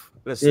enough.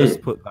 Let's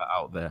put that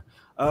out there.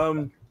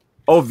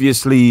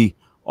 Obviously,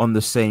 on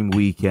the same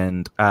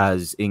weekend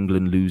as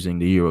England losing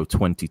the Euro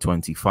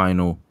 2020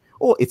 final,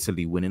 or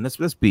Italy winning.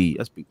 Let's be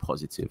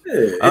positive.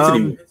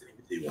 Yeah,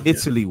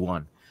 Italy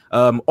won.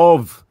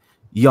 Of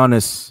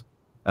Giannis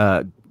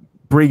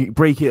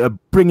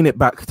bringing it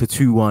back to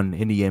 2-1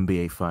 in the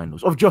NBA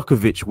finals. Of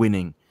Djokovic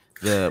winning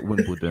the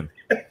Wimbledon.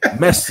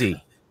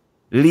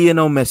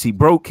 Lionel Messi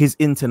broke his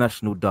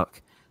international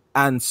duck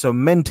and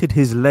cemented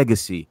his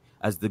legacy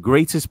as the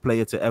greatest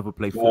player to ever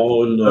play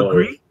football. Oh no!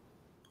 Agree?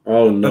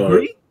 Oh no!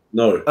 Agree?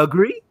 No.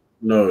 Agree?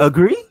 No.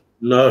 Agree?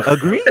 No.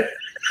 Agree?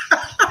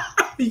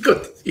 You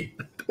got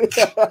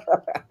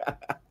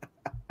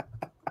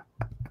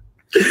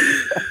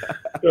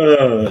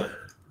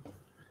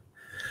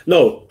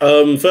no.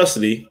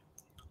 Firstly,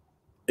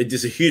 it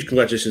is a huge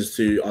congratulations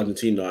to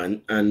Argentina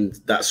and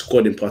that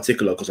squad in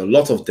particular, because a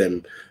lot of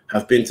them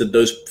have been to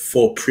those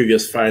 4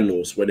 previous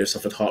finals where they've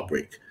suffered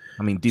heartbreak.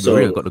 I mean, Di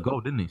Maria got the goal,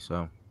 didn't he?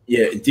 So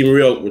yeah, Di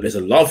Maria, there's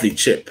a lovely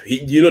chip.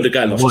 The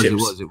guy loves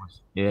chips. It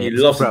was. Yeah, he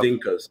loves the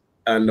dinkers,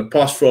 and the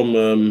pass from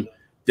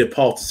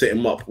DePaul to set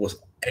him up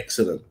was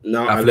excellent.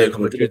 Now Atletico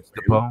Madrid,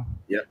 DePaul.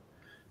 Yeah,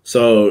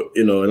 so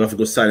another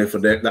good signing for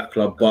that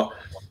club, but.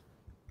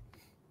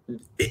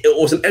 It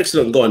was an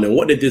excellent goal, and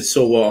what they did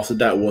so well after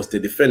that was the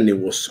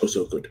defending was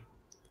so good.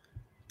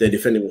 Their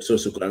defending was so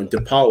good, and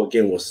DePaul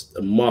again was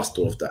a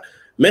master of that.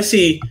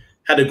 Messi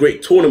had a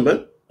great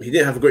tournament. He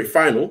didn't have a great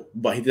final,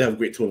 but he did have a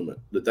great tournament.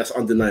 That's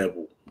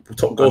undeniable.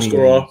 Top goal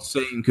scorer.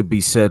 Same could be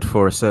said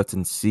for a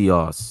certain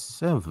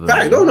CR7.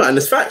 No, and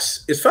it's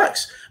facts. It's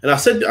facts. And I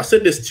said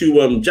this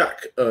to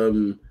Jack,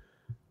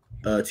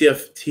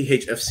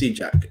 THFC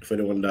Jack. For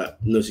anyone that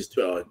knows his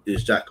Twitter,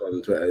 is Jack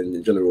on Twitter and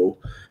in general,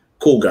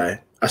 cool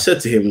guy. I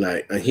said to him,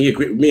 and he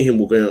agreed. Me and him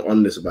were going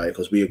on this about it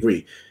because we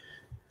agree.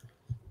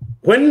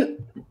 When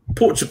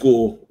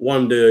Portugal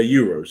won the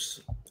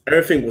Euros,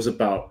 everything was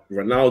about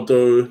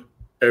Ronaldo.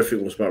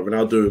 Everything was about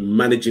Ronaldo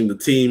managing the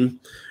team.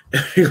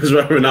 Everything was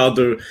about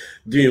Ronaldo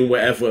doing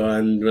whatever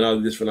and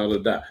Ronaldo this,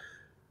 Ronaldo that.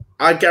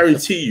 I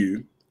guarantee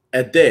you,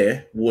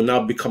 Adair will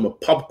now become a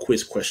pub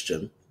quiz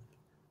question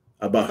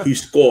about who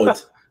scored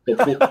for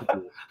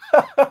Portugal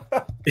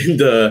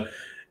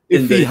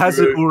if he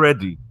hasn't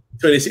already.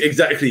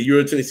 Exactly,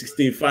 Euro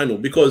 2016 final,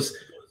 because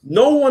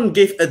no one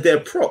gave Adair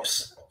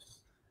props.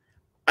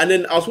 And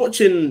then I was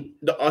watching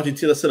the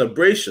Argentina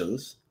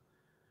celebrations.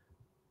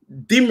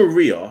 Di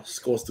Maria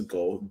scores the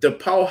goal.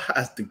 DePaul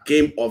has the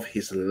game of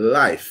his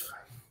life.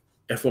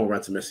 Everyone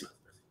ran to Messi.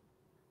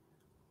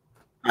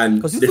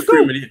 And they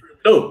threw him.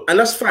 No, and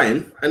that's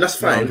fine. And that's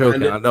fine.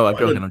 No,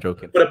 I'm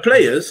joking. For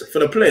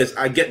the players,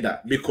 I get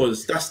that,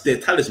 because that's their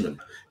talisman.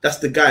 That's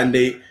the guy, and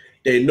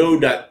they know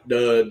that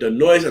the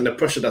noise and the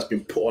pressure that's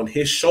been put on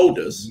his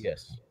shoulders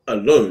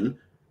alone,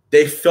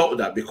 they felt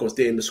that because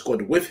they're in the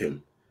squad with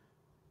him.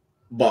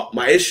 But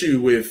my issue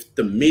with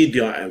the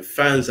media and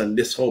fans and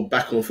this whole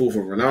back and forth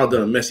of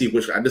Ronaldo and Messi,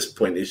 which at this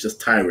point is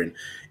just tiring,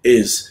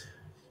 is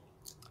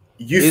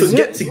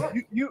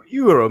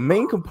you were a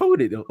main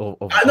component of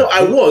I know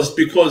I was,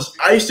 because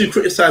I used to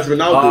criticize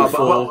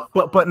Ronaldo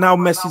but now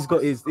Messi's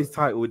got his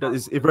title.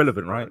 It's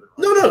irrelevant, right?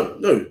 No,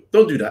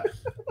 don't do that.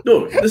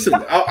 No, listen,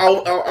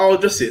 I'll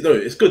just say no.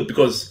 It's good,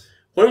 because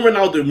when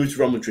Ronaldo moved to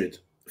Real Madrid,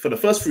 for the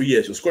first 3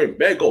 years, he was scoring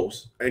bare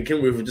goals and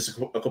came with just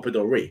a Copa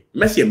del Rey.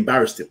 Messi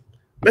embarrassed him.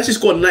 Messi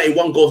scored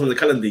 91 goals in the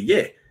calendar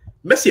year.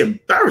 Messi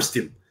embarrassed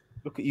him.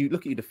 Look at you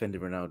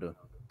defending Ronaldo.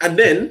 And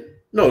then,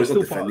 no, it's not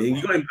defending.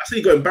 I said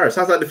you got embarrassed.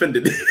 How's that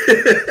defending?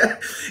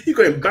 You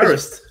got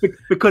embarrassed.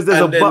 Because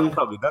there's butt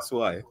coming, that's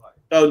why.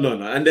 Oh, no.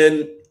 And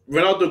then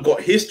Ronaldo got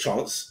his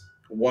chance,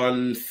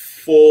 won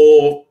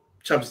 4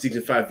 Champions League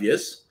in 5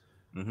 years,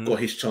 got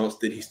his chance,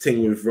 did his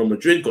thing with Real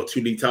Madrid, got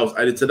 2 league titles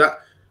added to that,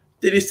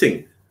 did his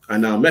thing.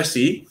 And now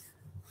Messi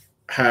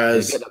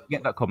has...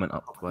 Get that comment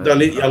up.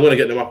 Done it. I'm going to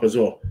get them up as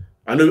well.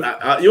 I know,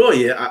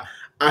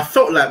 I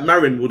felt like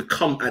Marin would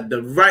come at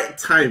the right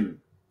time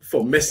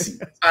for Messi.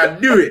 I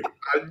knew it.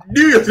 I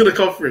knew it was going to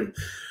come for him.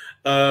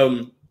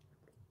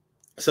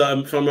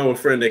 So from my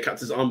friend, they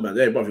kept his armband.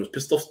 Hey, bro, he was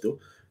pissed off still.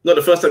 Not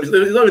the first time. It's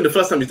not even the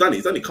first time he's done it.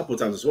 He's done it a couple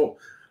of times as well.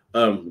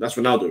 That's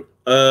Ronaldo.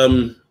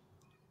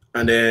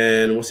 And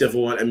then what's the other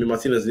one? Emi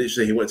Martinez,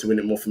 literally, he went to win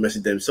it more for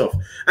Messi than himself.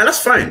 And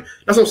that's fine.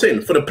 That's what I'm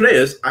saying. For the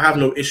players, I have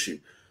no issue.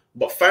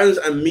 But fans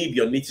and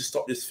media need to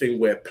stop this thing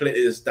where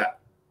players that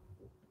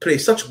play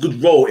such a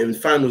good role in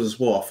finals as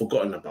well are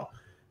forgotten about,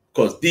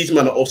 because these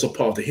men are also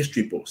part of the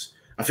history books.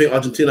 I think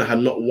Argentina had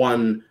not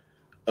won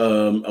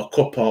a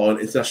Copa or an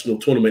international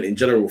tournament in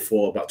general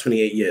for about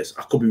 28 years.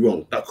 I could be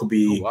wrong. That could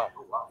be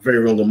very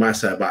wrong on my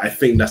side, but I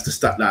think that's the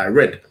stat that I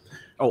read.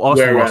 Oh,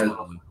 Arsenal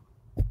lost.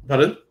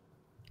 Pardon?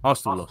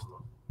 Arsenal lost.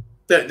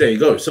 There you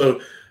go.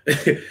 So,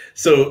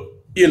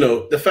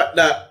 the fact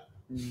that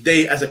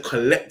they as a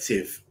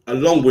collective,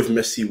 along with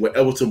Messi, were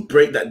able to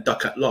break that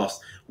duck at last,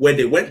 where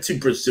they went to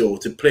Brazil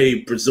to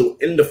play Brazil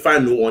in the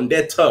final on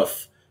their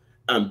turf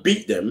and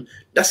beat them,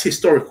 that's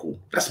historical.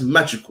 That's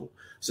magical.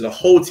 So the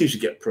whole team should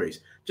get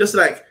praise. Just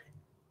like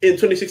in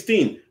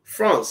 2016,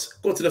 France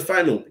got to the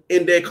final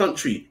in their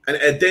country and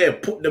Adair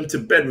put them to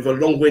bed with a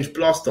long-range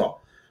blaster.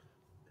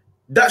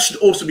 That should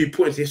also be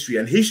put into history,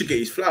 and he should get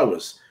his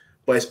flowers.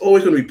 But it's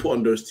always going to be put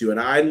on those two. And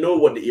I know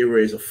what the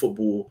era is of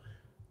football.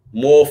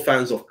 More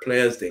fans of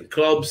players than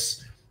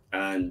clubs.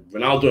 And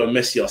Ronaldo and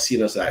Messi are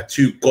seen as like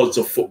 2 gods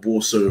of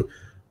football. So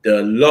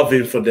the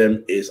loving for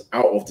them is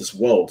out of this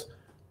world.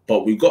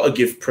 But we got to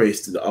give praise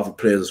to the other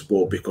players as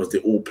well, because they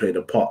all played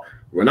a part.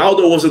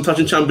 Ronaldo wasn't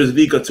touching Champions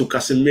League until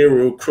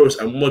Casemiro, Kroos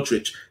and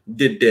Modric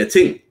did their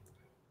thing.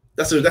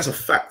 That's a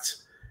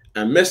fact.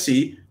 And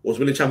Messi was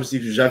winning Champions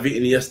League with Xavi,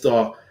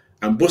 Iniesta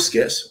and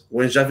Busquets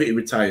when Xavi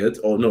retired.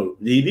 Or no,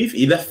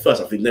 he left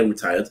first, I think, then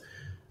retired.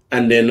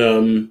 And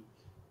then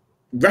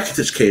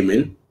Rakitic came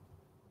in.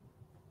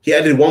 He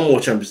added one more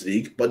Champions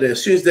League, but then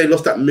as soon as they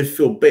lost that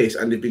midfield base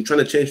and they've been trying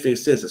to change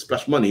things since and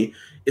splash money,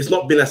 it's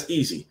not been as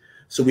easy.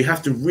 So we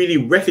have to really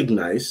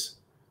recognize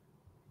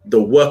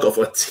the work of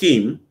a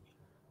team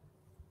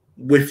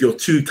with your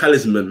two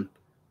talisman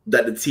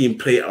that the team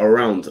play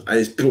around and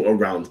is built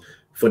around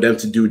for them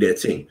to do their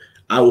thing.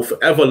 I will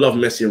forever love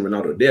Messi and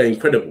Ronaldo. They are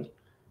incredible,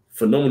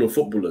 phenomenal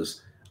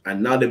footballers.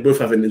 And now they both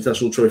have an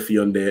international trophy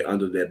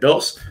under their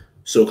belts.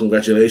 So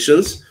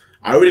congratulations.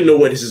 I already know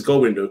where this is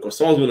going, though, because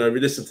someone's going to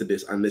listen to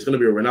this and there's going to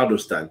be a Ronaldo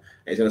stan. And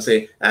he's going to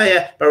say, oh,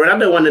 yeah, but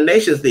Ronaldo won the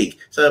Nations League.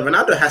 So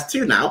Ronaldo has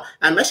 2 now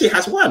and Messi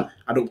has 1.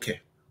 I don't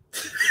care.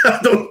 I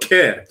don't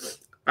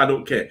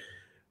care.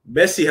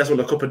 Messi has won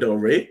the Copa del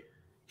Rey.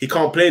 He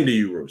can't play in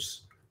the Euros.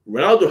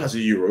 Ronaldo has a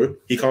Euro.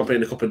 He can't play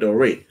in the Copa del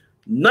Rey.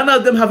 None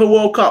of them have a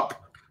World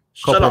Cup.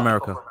 Copa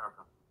America.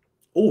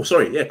 Oh,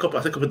 sorry. Yeah,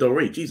 I said Copa del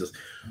Rey. Jesus.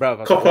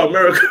 Bravo. Copa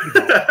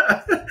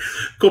America.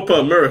 Copa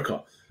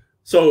America.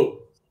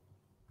 So,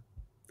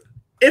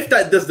 if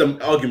that does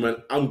the argument,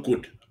 I'm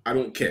good. I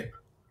don't care.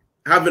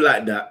 Have it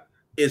like that.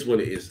 Is what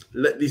it is.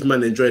 Let these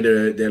men enjoy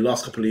their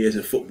last couple of years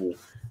in football.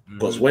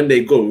 Because when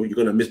they go, you're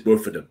going to miss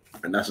both of them.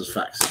 And that's just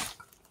facts.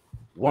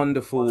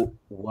 Wonderful,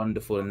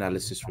 wonderful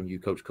analysis from you,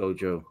 Coach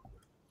Kojo.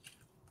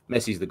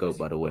 Messi's the GOAT,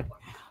 by the way.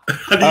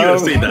 How do you gonna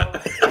say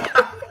that?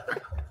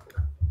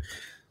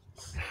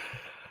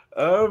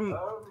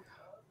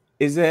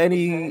 Is there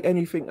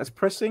anything that's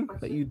pressing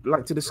that you'd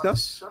like to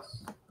discuss?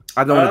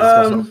 I don't want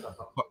to discuss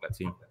fuck that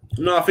team.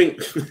 No, I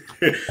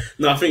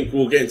think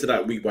we'll get into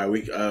that week by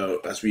week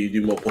as we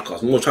do more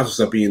podcasts. More transfers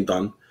are being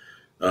done.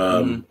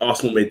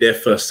 Arsenal made their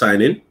first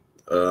signing.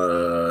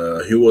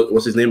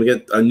 What's his name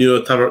again?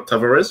 Nuno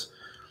Tavares.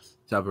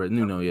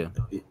 Nuno, yeah.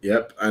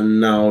 Yep.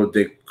 And now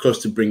they're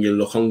close to bringing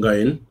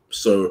Lokonga in.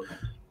 So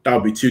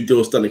that'll be 2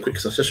 deals done in quick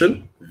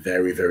succession.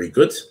 Very, very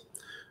good.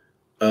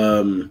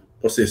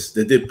 What's this?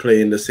 They did play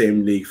in the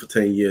same league for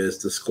 10 years.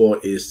 The score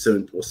is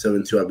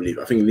 7-2, I believe.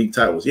 I think league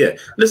titles. Yeah.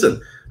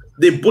 Listen,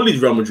 they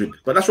bullied Real Madrid,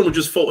 but that's Real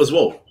Madrid's fault as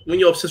well. When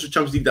you're obsessed with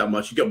Champions League that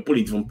much, you get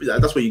bullied.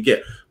 That's what you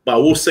get. But I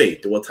will say,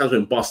 there were times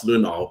when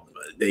Barcelona,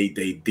 they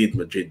did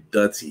Madrid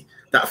dirty.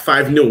 That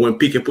 5-0 when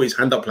Piqué put his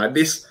hand up like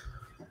this.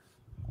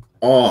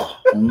 Oh,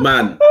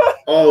 man.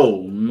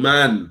 Oh,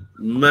 man.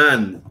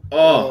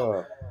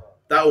 Oh,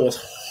 that was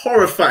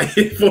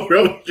horrifying for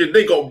Real Madrid.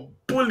 They got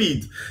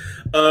bullied.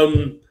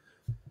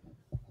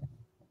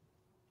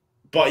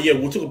 But yeah,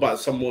 we'll talk about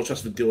some more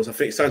transfer deals. I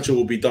think Sancho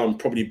will be done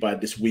probably by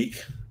this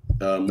week.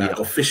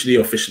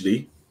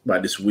 Officially by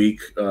this week.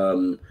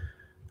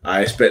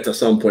 I expect at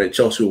some point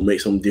Chelsea will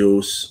make some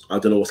deals. I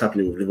don't know what's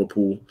happening with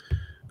Liverpool.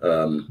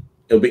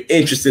 It'll be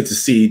interesting to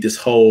see this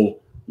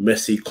whole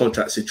Messi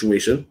contract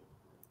situation.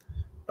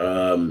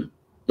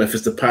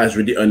 Memphis Depay is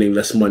really earning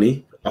less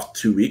money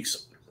after 2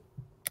 weeks.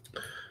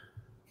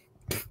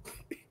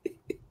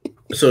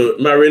 So,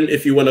 Marin,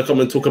 if you want to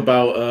come and talk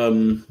about,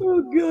 you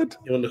want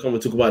to come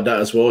and talk about that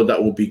as well,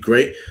 that would be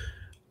great.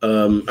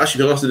 Actually, you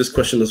can answer this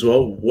question as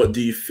well. What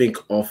do you think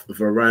of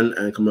Varane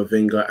and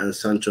Camavinga and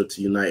Sancho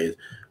to United?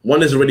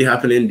 One is already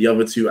happening. The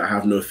other 2, I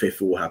have no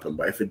faith it will happen.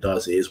 But if it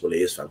does, it is what it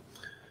is, fam.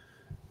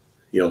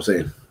 You know what I'm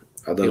saying?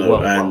 I don't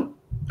know.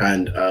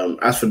 And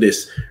as for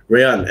this,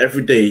 Rayan,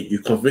 every day you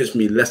convince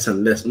me less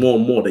and less, more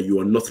and more that you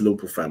are not a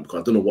Liverpool fan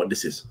because I don't know what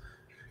this is.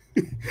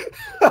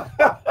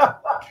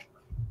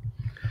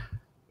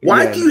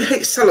 Why do you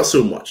hate Salah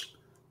so much?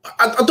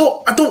 I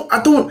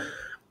don't.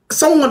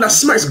 Someone that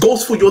smacks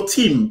goals for your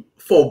team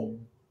for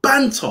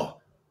banter.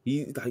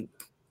 He's like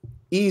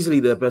easily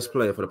their best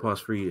player for the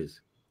past 3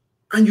 years.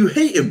 And you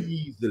hate him?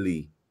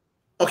 Easily.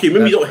 Okay,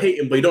 maybe you don't hate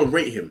him, but you don't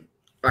rate him.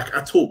 Like,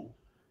 at all.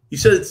 You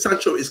said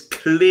Sancho is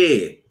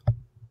clear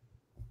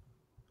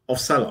of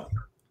Salah.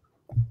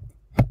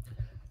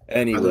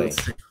 Anyway.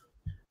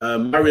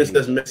 Marion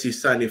says Messi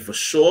signing for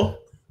sure.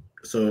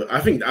 So I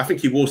think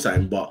he will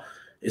sign, but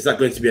is that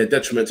going to be a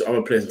detriment to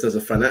other players in terms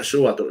of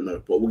financial? I don't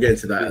know, but we'll get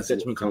into that. As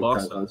detriment to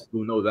Barca.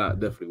 We'll know that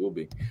definitely will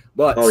be.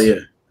 But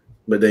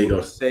but there you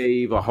go.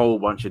 Save a whole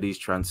bunch of these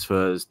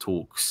transfers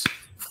talks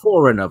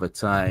for another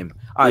time.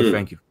 I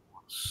thank you,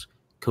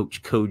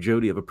 Coach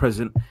Kojo, the ever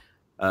present.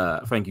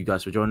 Thank you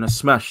guys for joining us.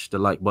 Smash the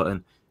like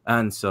button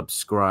and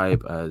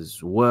subscribe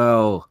as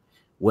well.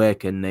 Where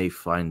can they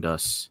find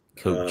us,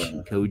 Coach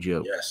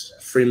Kojo? Yes,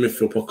 Free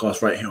Midfield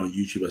podcast right here on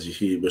YouTube. As you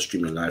see, we're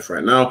streaming live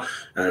right now.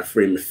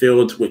 Free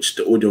Midfield, which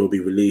the audio will be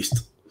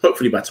released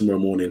hopefully by tomorrow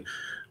morning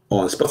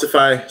on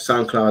Spotify,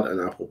 SoundCloud,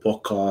 and Apple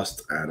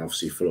Podcast. And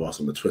obviously follow us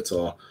on the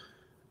Twitter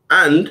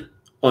and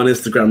on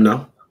Instagram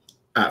now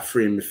at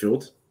Free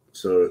Midfield.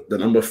 So the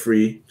number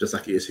 3, just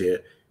like it is here,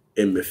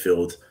 in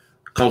midfield.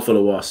 Come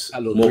follow us.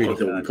 More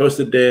content will be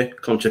posted there.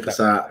 Come check us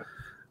out.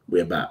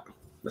 We're back.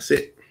 That's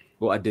it.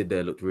 What I did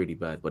there looked really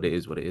bad, but it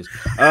is what it is.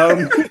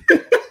 Oh,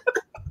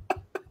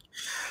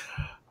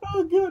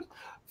 good.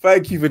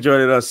 Thank you for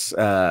joining us.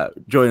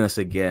 Join us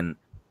again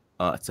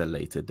at a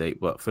later date.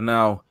 But for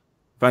now,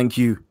 thank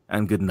you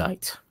and good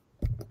night.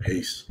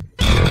 Peace.